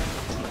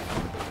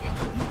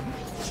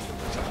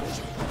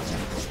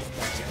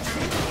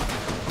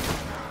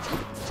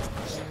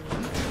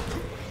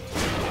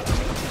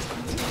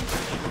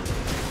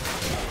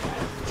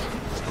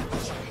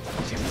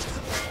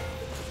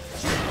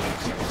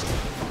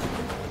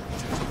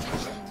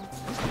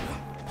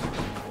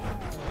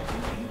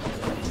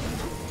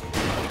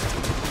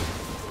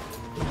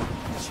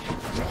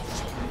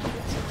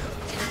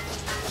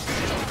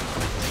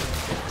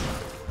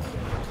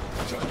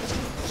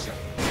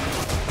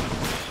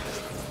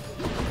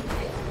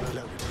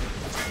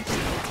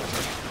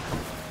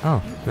 Oh,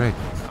 great.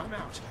 I'm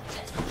out.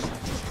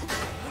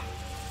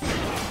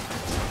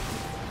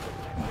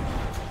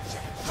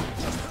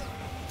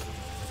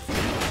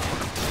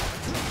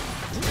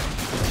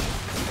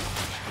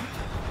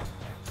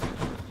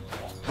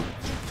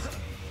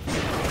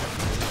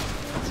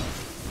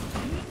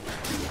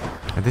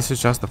 And this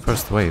is just the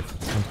first wave.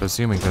 I'm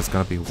presuming there's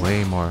gonna be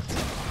way more.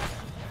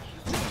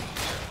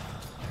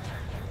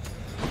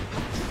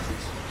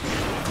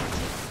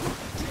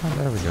 Oh,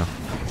 there we go.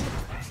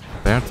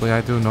 Apparently I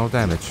do no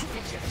damage.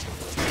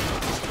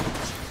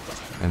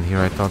 And here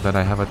I thought that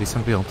I have a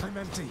decent build. I'm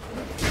empty.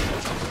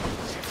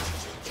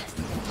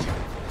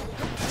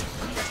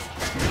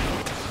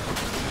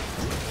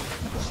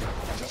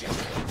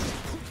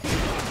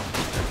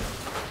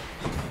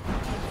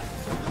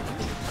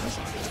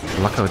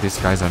 Luckily these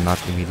guys are not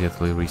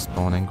immediately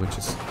respawning, which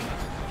is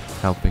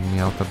helping me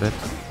out a bit.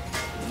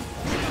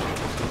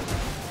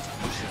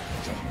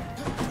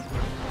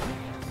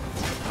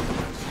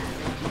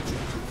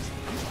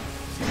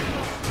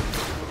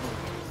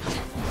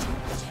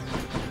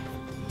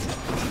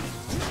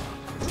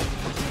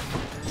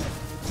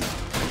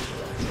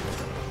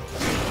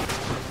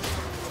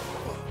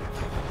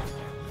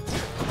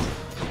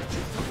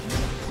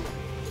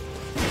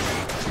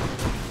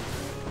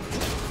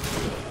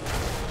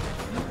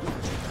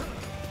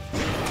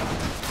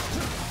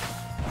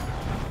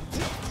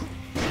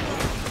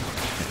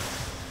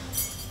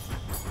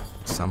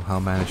 Somehow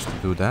managed to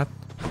do that.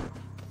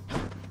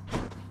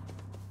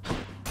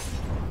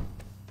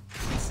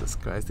 Jesus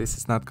Christ, this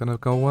is not gonna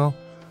go well.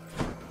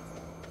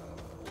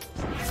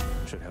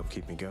 Should help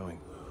keep me going.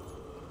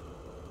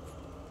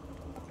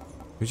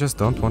 You just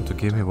don't want to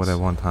give me what I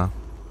want, huh?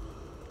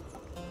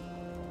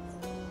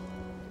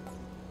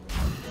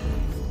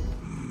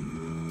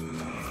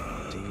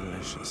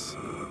 Delicious.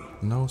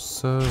 No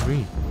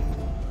siree.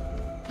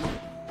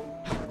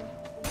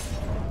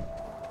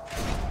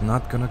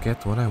 Not gonna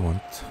get what I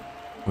want.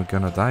 We're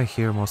gonna die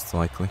here most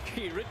likely.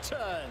 He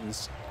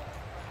returns.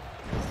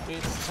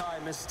 It's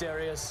time,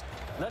 Mysterious.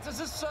 Let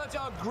us assert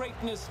our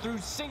greatness through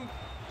sing.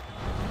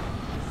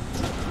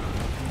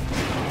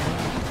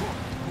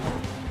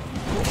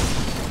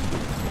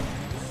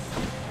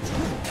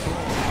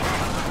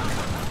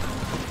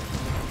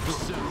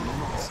 So,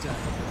 monster,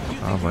 you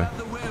think you have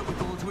the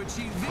wherewithal to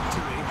achieve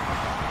victory?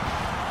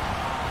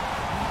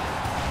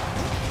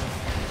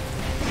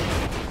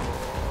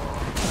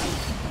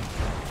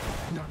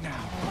 Not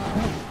now.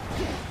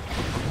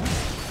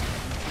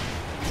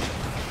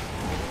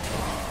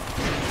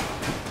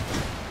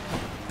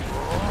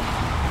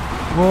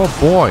 Oh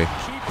boy!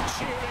 Keep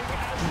cheering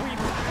as we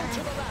battle to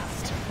the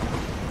last.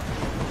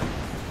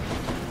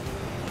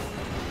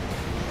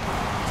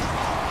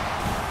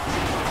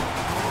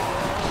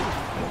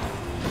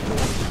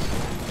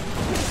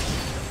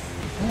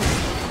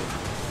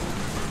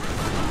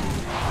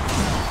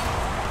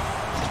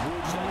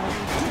 Would that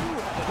you do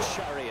have a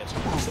chariot,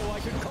 so I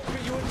could conquer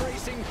you in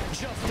racing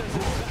just as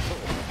in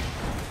battle.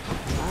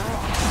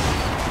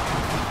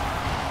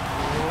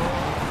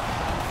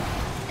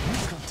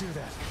 Can't do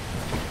that.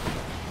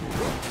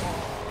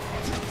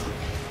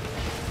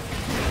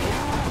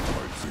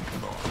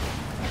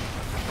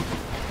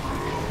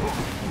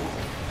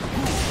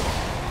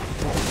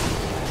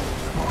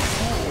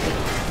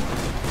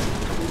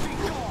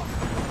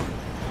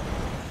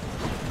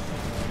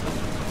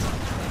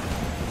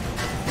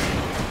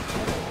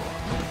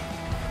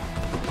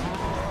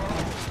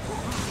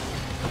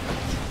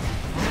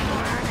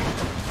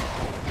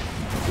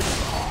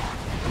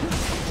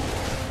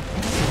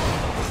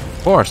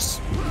 Of course.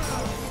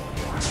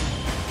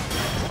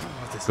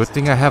 Good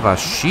thing I have a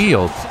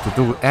shield to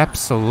do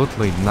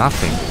absolutely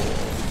nothing.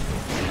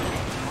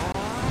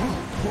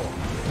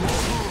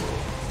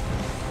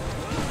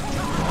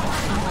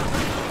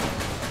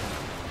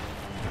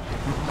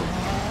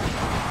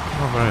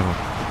 Oh, very well.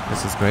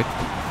 This is great.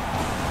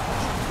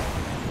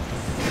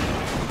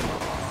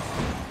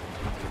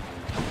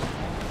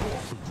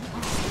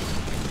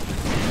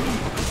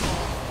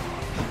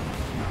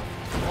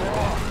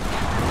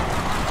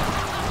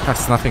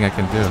 That's nothing I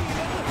can do.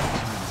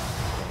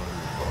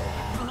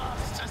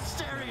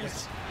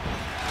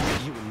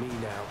 You and me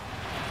now.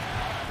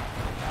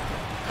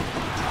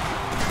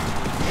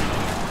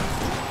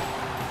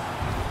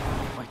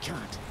 I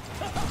can't.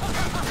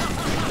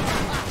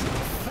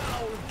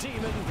 Foul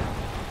demon!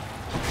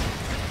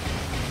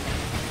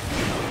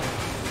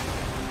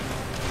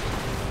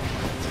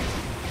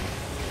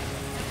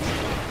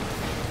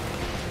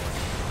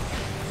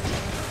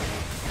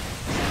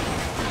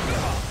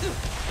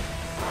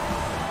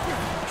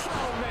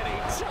 How many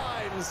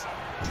times?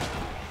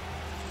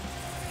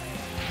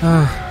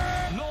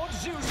 Lord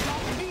Zeus, I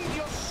need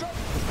your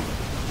strength!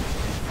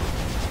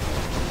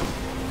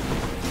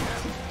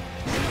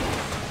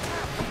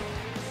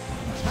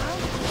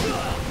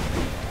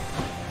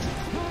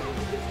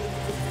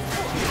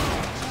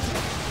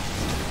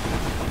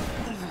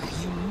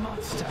 You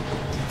monster!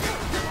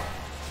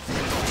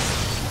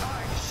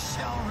 I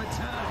shall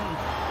return!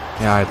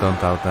 Yeah, I don't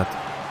doubt that.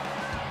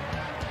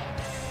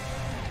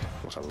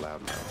 What a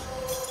loudmouth.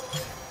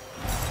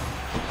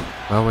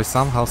 Well, we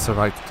somehow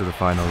survived to the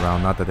final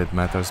round, not that it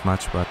matters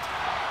much, but...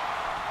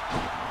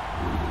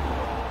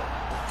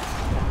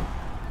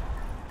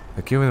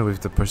 Like, even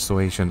with the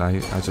persuasion, I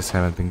just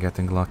haven't been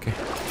getting lucky.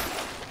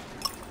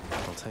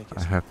 I'll take it.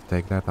 I have to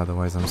take that,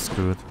 otherwise I'm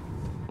screwed.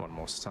 One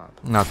more stop.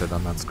 Not that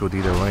I'm not screwed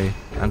either way.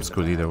 I'm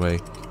screwed either way.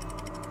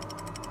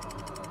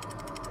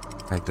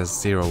 Like there's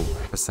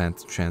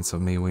 0% chance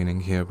of me winning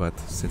here, but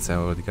since I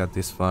already got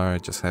this far, I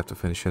just have to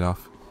finish it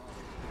off.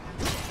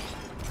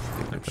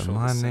 Give me the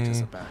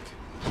money.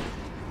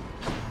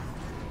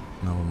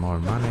 No more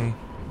money.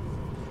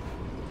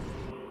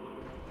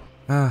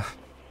 Okay,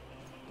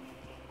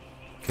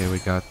 we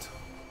got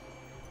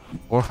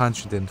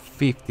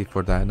 450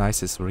 for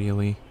Dionysus,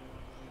 really.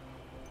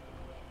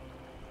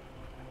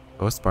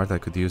 Worst part, I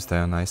could use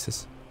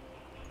Dionysus.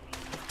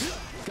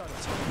 Got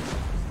it.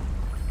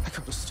 I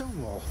got a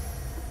stone wall.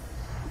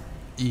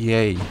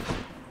 Yay.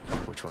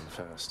 Which one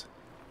first?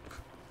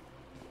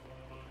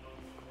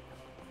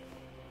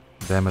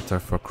 Demeter,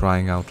 for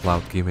crying out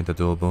loud, give me the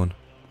dual boon.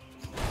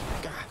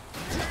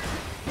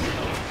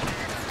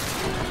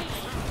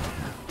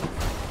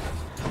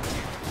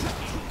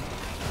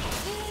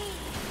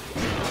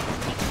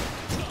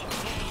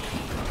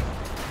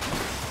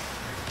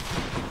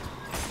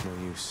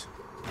 No use.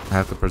 I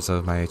have to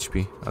preserve my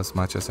HP as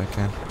much as I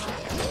can.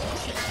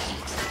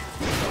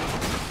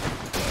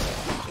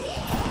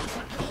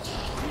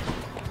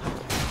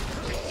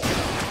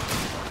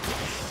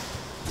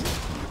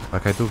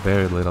 Like I do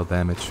very little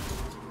damage.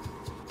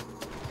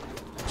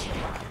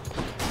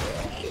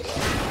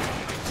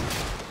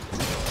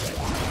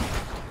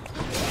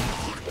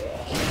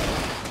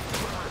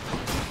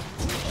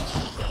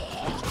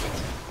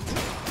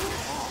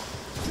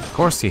 Of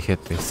course he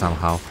hit me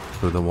somehow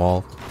through the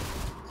wall.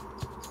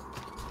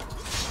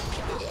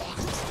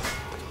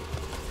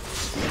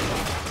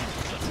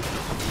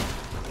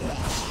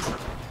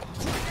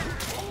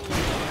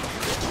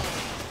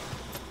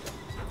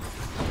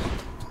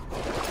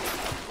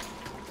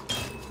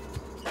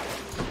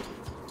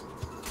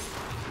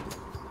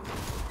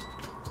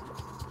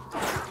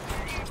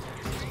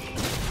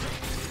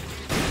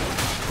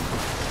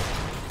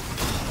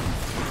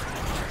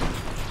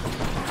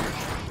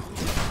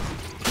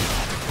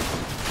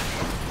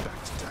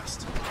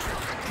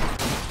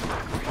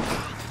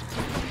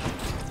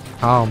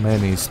 How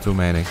many is too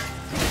many?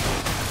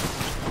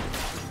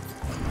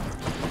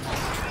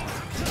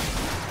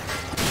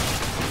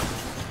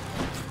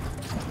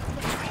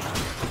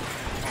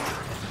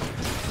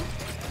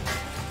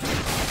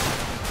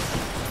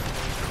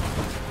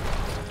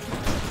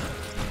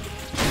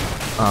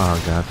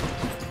 Oh god.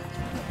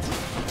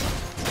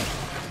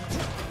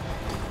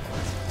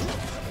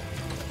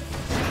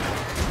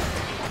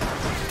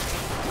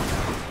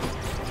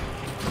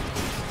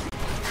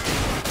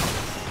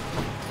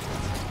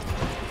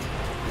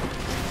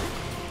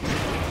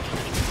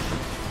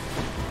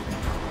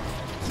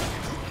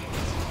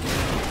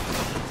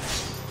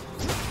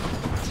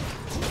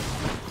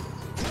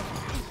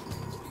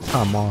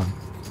 Come on.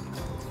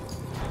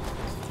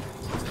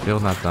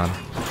 Still not done.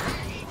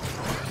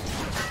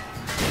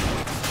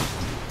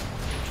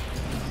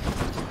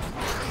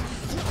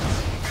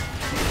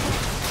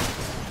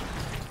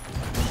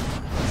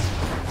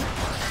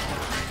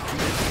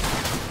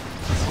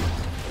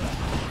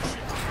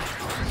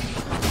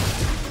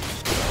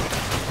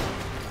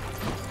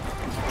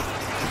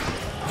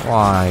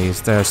 Why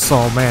is there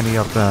so many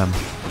of them?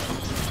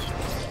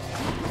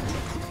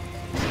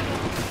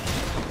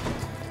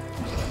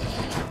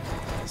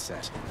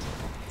 Set.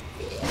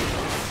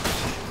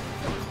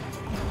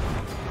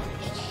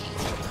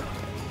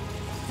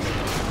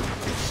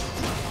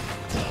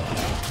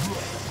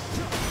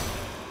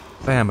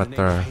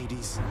 Amateur.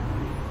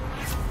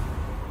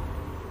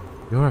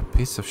 You're a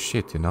piece of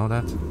shit, you know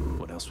that?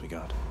 What else we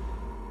got?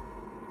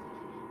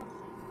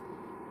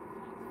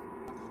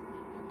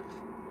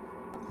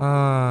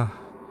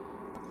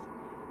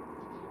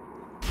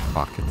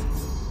 Fuck it.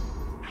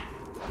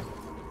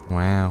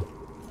 Wow.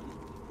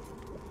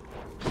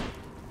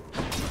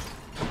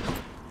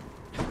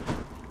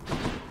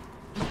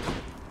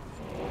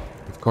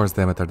 Of course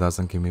Demeter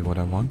doesn't give me what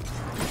I want.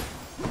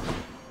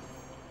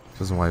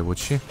 Because why would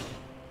she?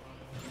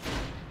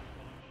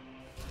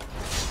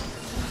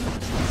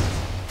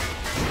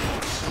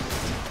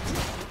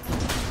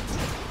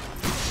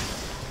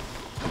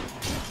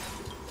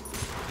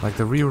 Like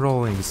the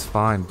re-rolling is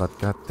fine, but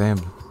goddamn,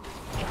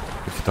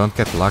 if you don't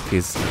get lucky,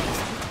 it's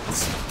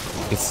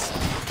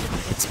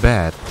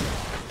bad.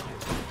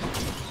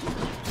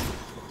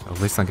 At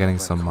least I'm getting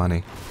some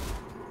money.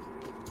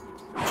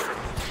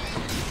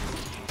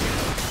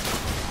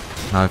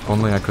 Now, if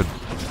only I could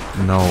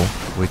know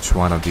which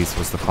one of these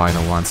was the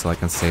final one, so I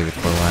can save it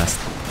for last.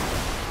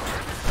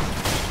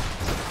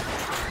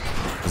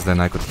 Because then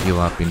I could heal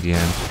up in the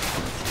end.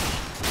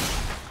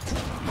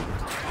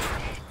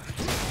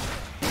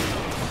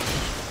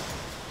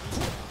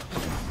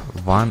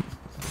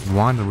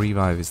 One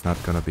revive is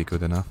not gonna be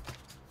good enough.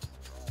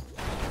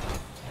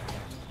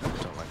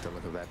 Don't like the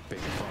look of that big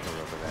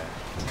fucker over there.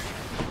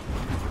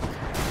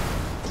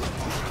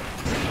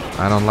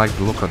 I don't like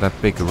the look of that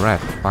big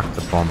rat. Fuck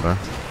the bomber.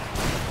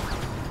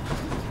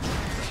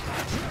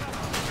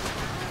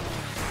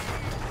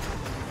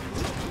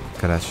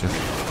 Look at that shit.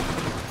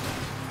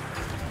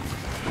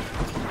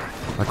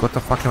 Like, what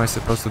the fuck am I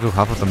supposed to do?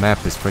 Half of the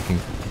map is freaking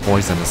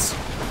poisonous.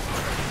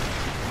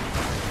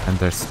 And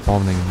they're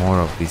spawning more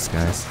of these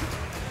guys.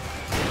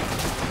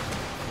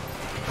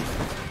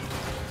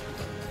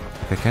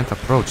 They can't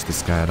approach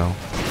this guy at all.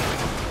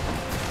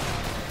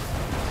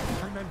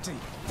 I'm empty.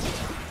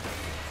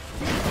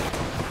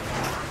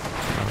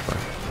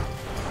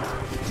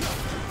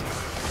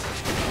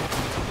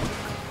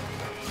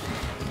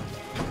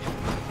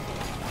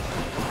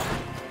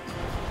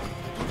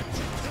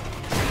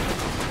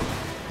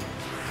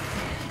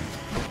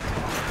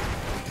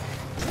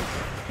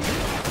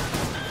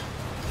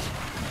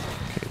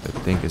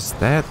 Thing is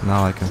dead.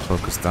 Now I can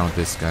focus down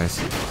these guys.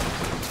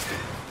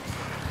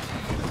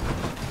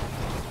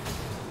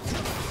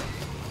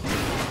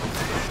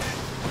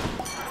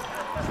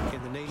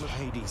 In the name of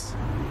Hades.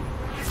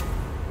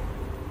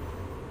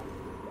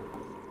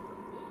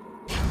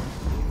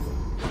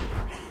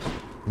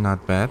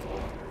 Not bad.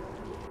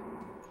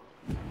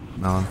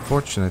 Now,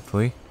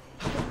 unfortunately.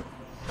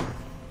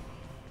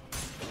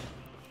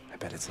 I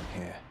bet it's in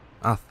here.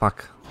 Ah,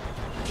 fuck.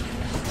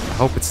 I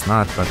hope it's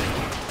not, but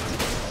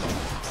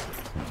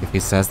if he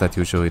says that,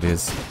 usually it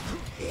is.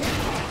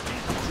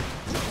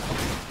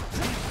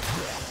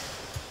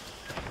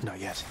 Not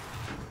yet.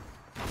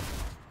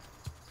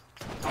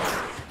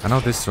 I know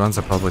these runs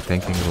are probably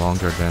taking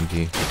longer than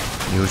the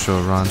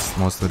usual runs,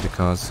 mostly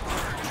because...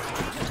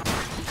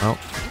 Oh.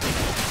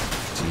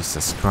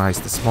 Jesus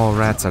Christ, the small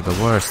rats are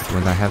the worst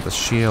when I have a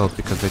shield,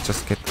 because they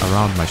just get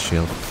around my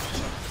shield.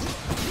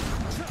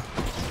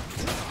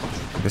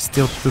 They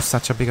still do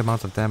such a big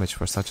amount of damage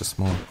for such a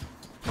small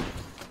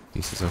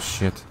pieces of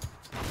shit.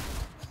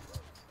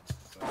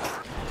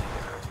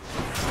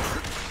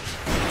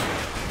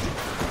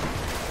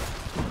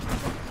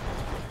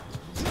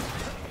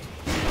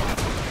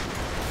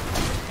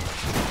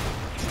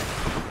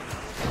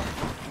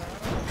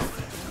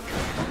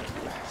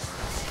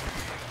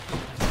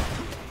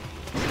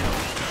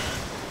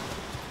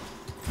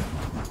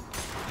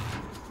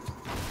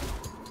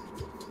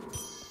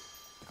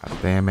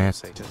 Damn it.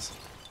 Satyrs.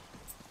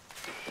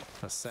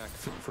 A sack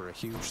fit for a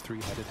huge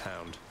three-headed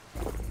hound.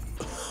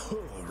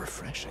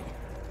 Refreshing.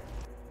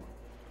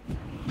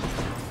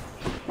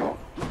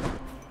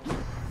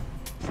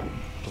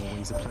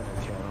 Always a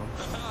pleasure, Charon.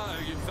 Ah,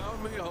 you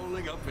found me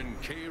holding up in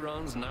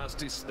Charon's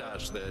nasty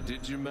stash there,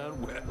 did you,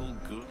 man? Well,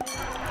 good.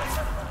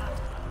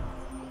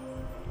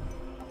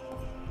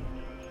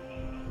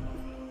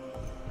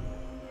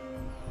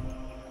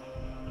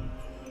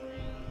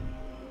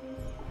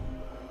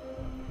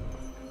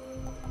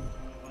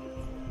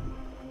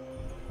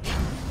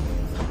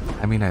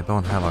 I mean, I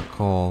don't have a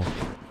call.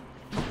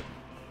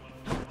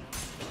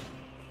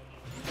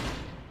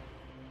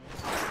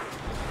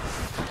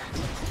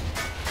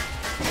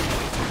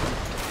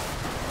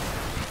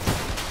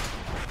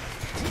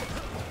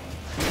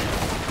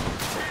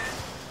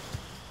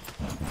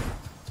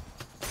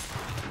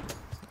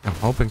 I'm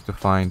hoping to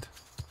find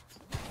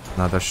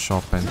another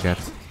shop and get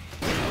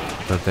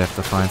the Death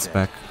Defiance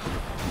back.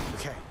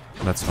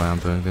 That's why I'm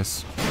doing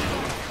this.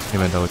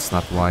 Even though it's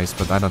not wise,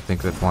 but I don't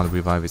think that one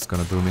revive is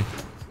gonna do me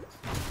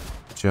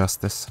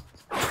justice.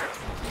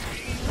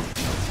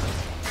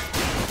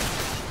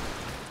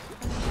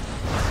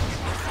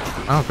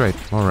 Oh great,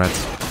 more rats.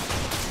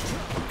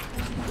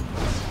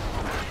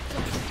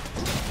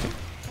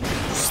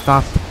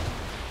 Stop.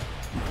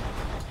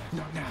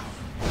 Not now.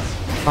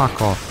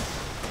 Fuck off.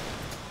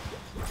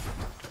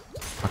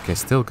 Okay,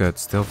 still good,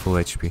 still full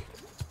HP.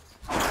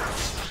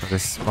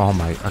 This, oh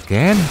my,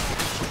 again?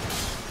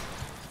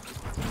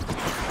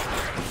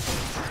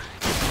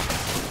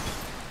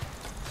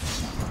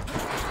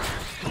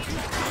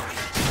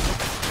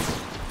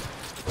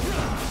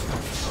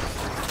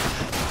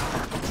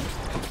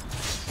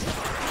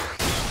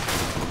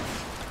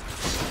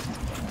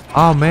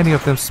 How many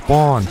of them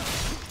spawn?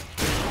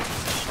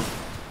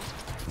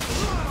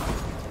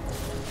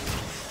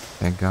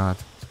 Thank God.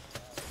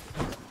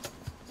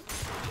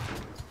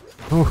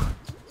 Whew.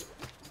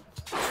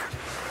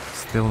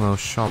 Still no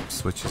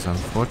shops, which is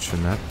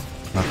unfortunate.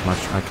 Not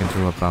much I can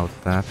do about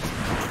that.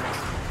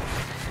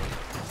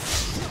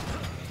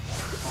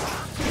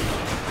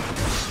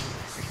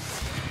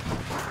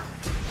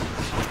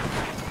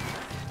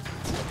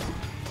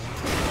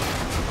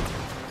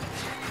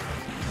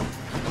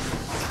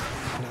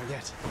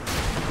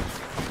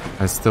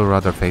 I'd still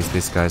rather face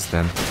these guys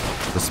than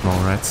the small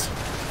rats.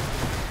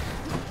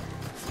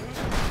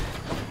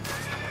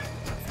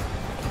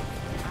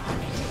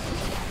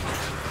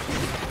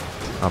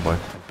 Oh boy.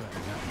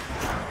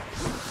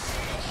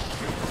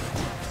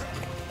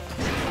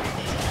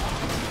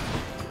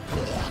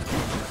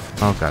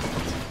 Oh god.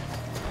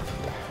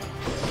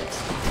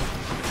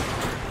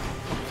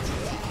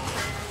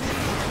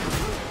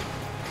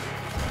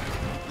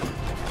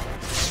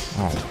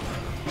 Oh.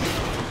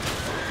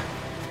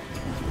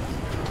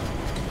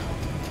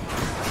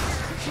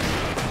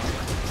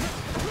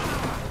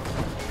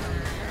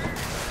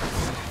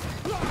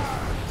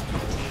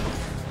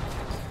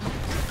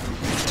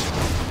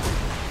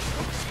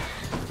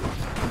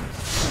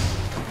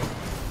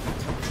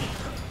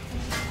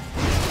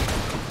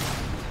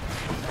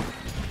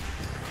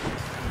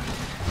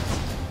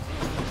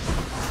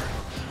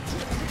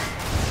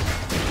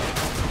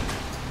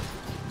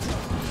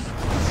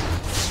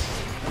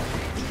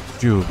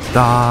 You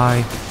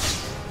die.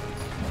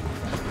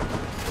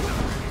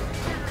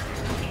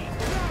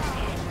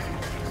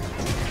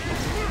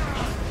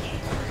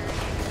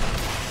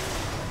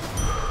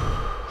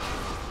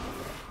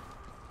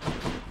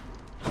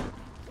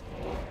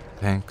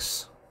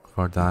 Thanks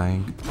for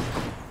dying.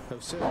 Oh,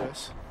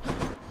 service.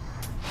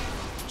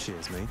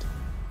 Cheers, mate.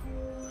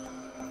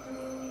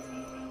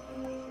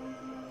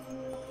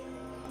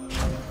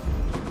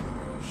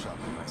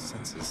 Sharpen my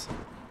senses.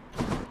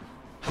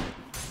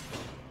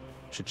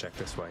 Should check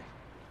this way.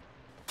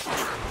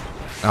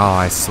 Oh,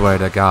 I swear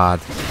to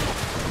God.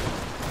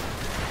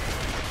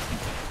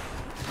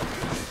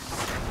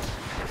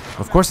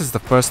 Of course it's the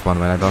first one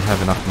when I don't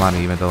have enough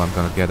money, even though I'm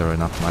gonna gather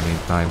enough money in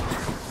time.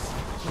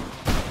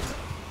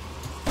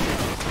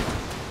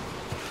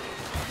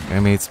 I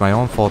mean, it's my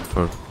own fault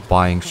for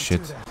buying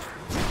shit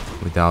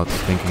without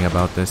thinking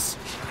about this.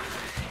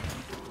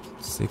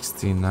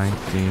 60,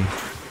 90.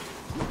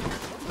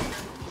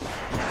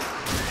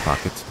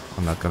 Fuck it.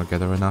 I'm not gonna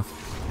gather enough.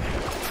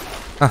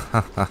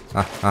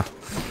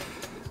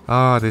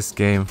 Oh, this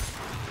game.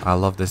 I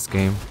love this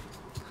game.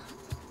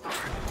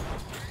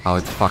 How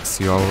it fucks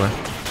you over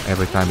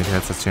every time it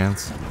has a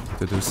chance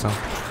to do so.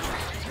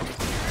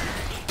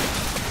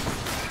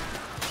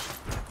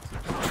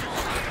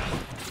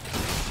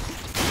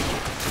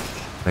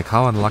 Like,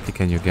 how unlucky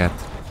can you get?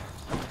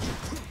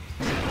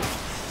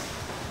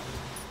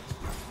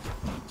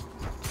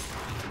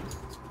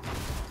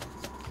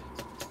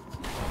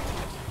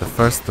 The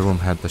first room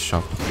had the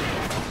shop.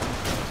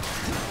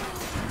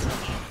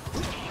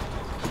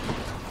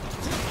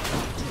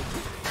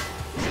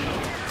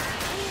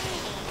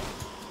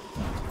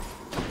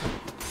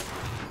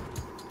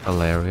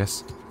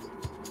 Hilarious.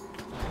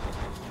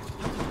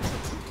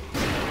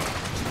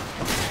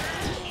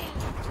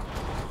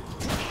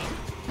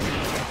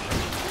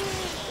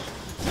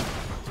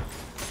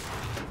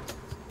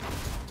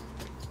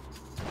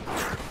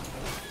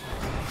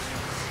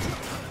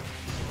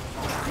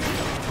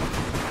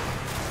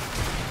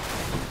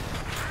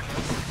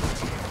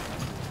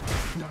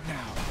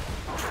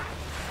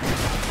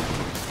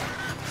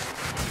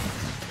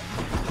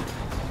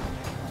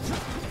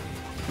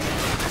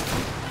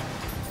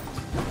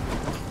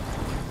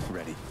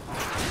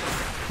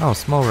 Oh,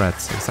 small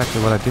rats.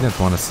 Exactly what I didn't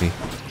want to see.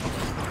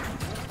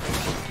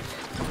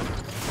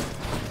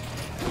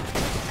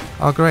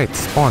 Oh great,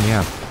 spawn,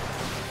 yeah.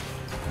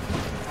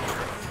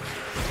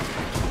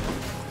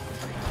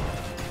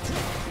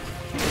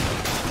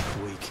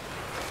 Weak.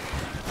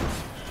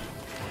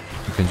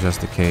 You can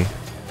just decay.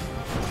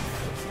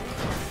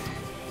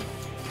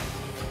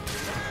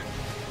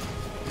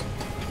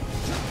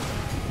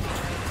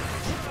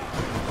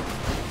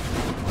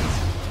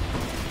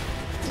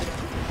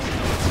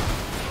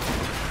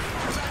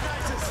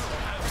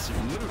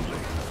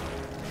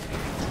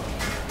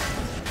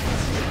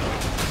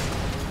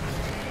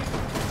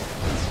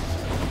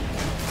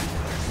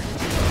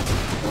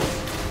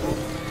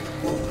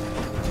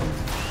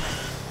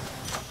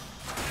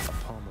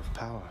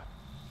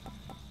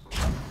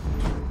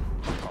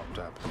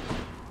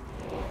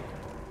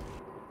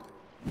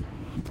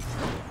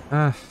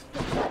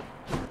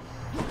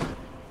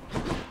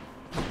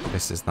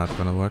 This is not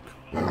gonna work.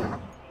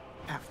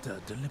 After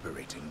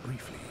deliberating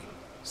briefly,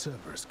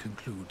 Cerberus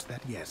concludes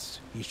that yes,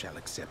 he shall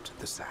accept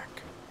the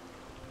sack.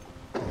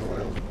 I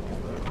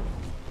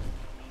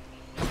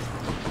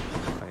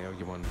owe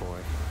you one, boy.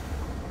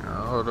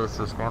 Oh, this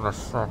is gonna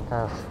suck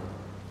off.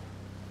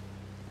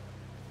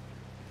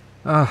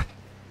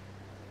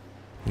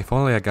 If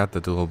only I got the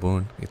dual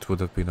boon, it would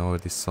have been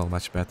already so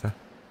much better.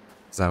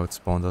 As I would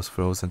spawn those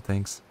frozen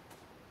things.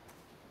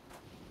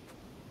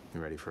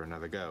 You ready for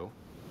another go?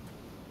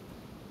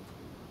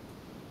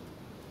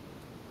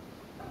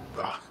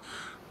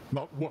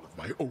 Not one of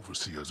my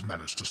overseers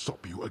managed to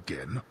stop you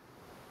again.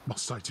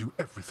 Must I do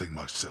everything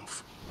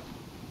myself?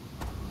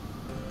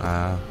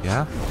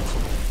 Yeah?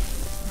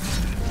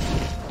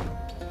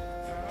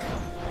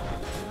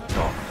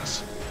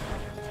 Darkness.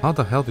 How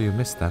the hell do you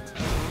miss that?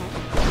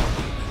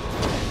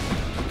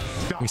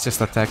 He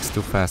just attacks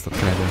too fast, what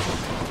can I do?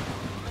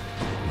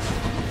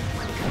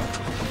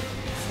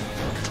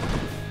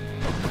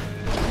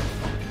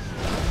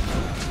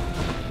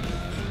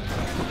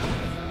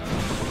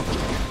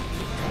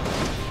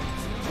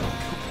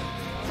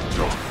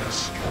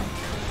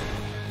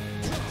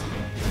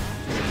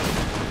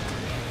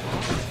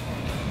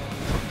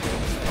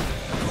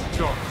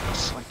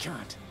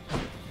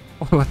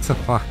 What the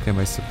fuck am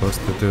I supposed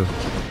to do?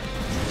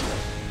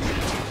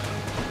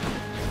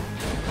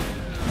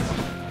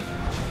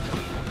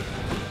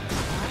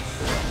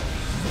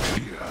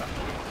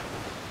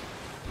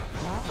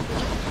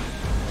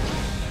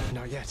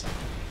 Not yet.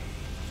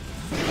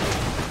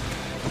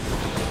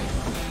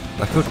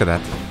 Like, look at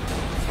that.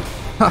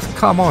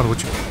 Come on,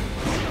 would you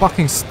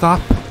fucking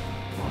stop?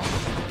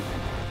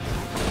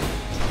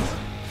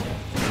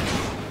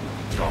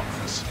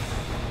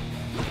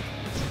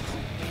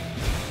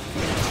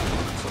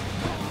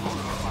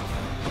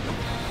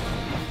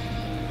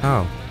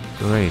 Oh,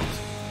 great.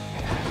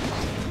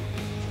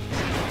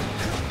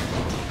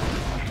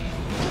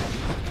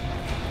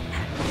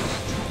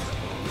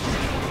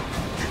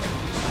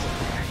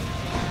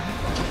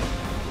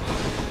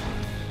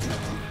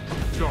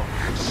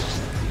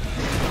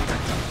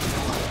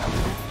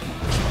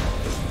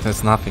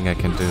 There's nothing I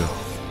can do.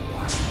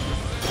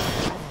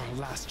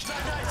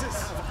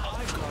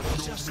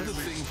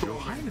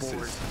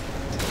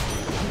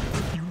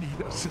 You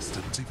need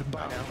assistance even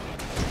by now.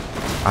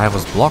 I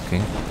was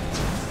blocking.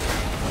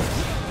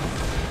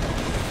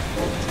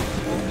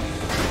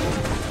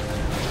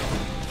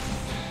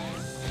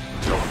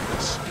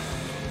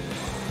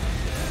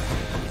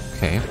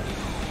 Okay.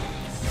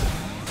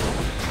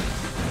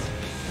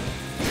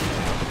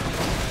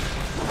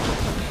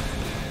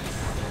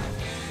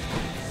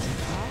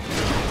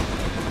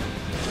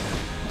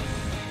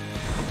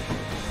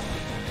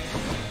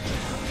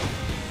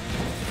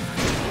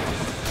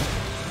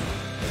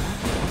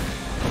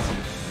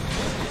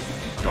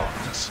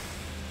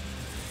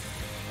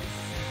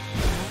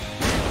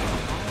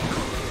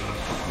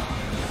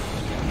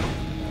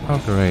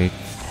 Oh, great.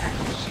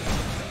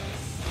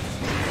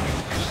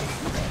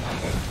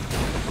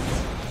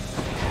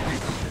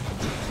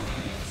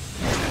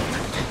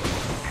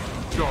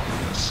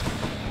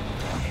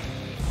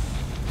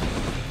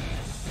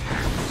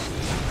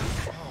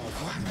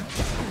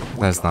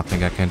 There's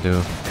nothing I can do.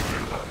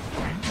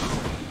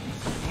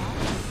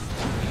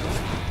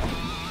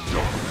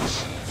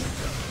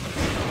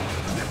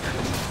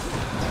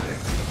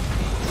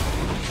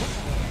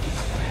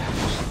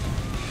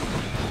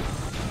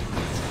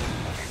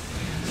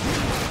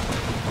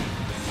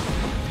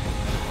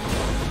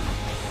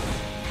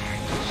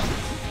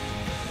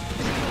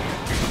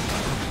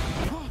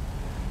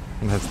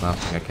 There's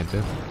nothing I can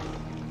do.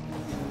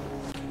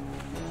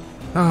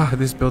 Ah,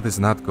 this build is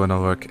not gonna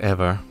work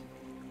ever.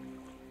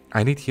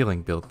 I need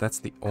healing build. That's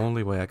the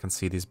only way I can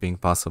see this being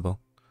possible.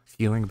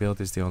 Healing build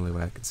is the only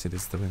way I can see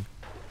this doing.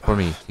 For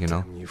me, you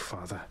know. Damn you,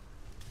 Father.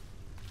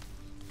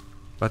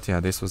 But yeah,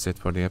 this was it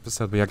for the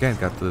episode. We again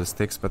got to the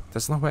sticks, but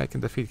there's no way I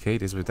can defeat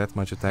Hades with that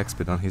much attack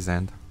speed on his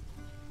end.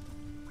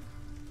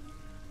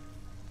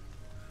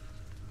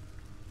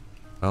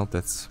 Well,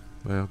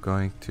 we're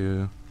going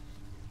to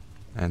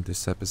end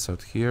this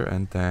episode here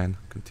and then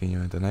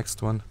continue in the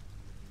next one.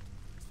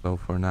 So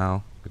for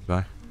now,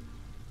 goodbye.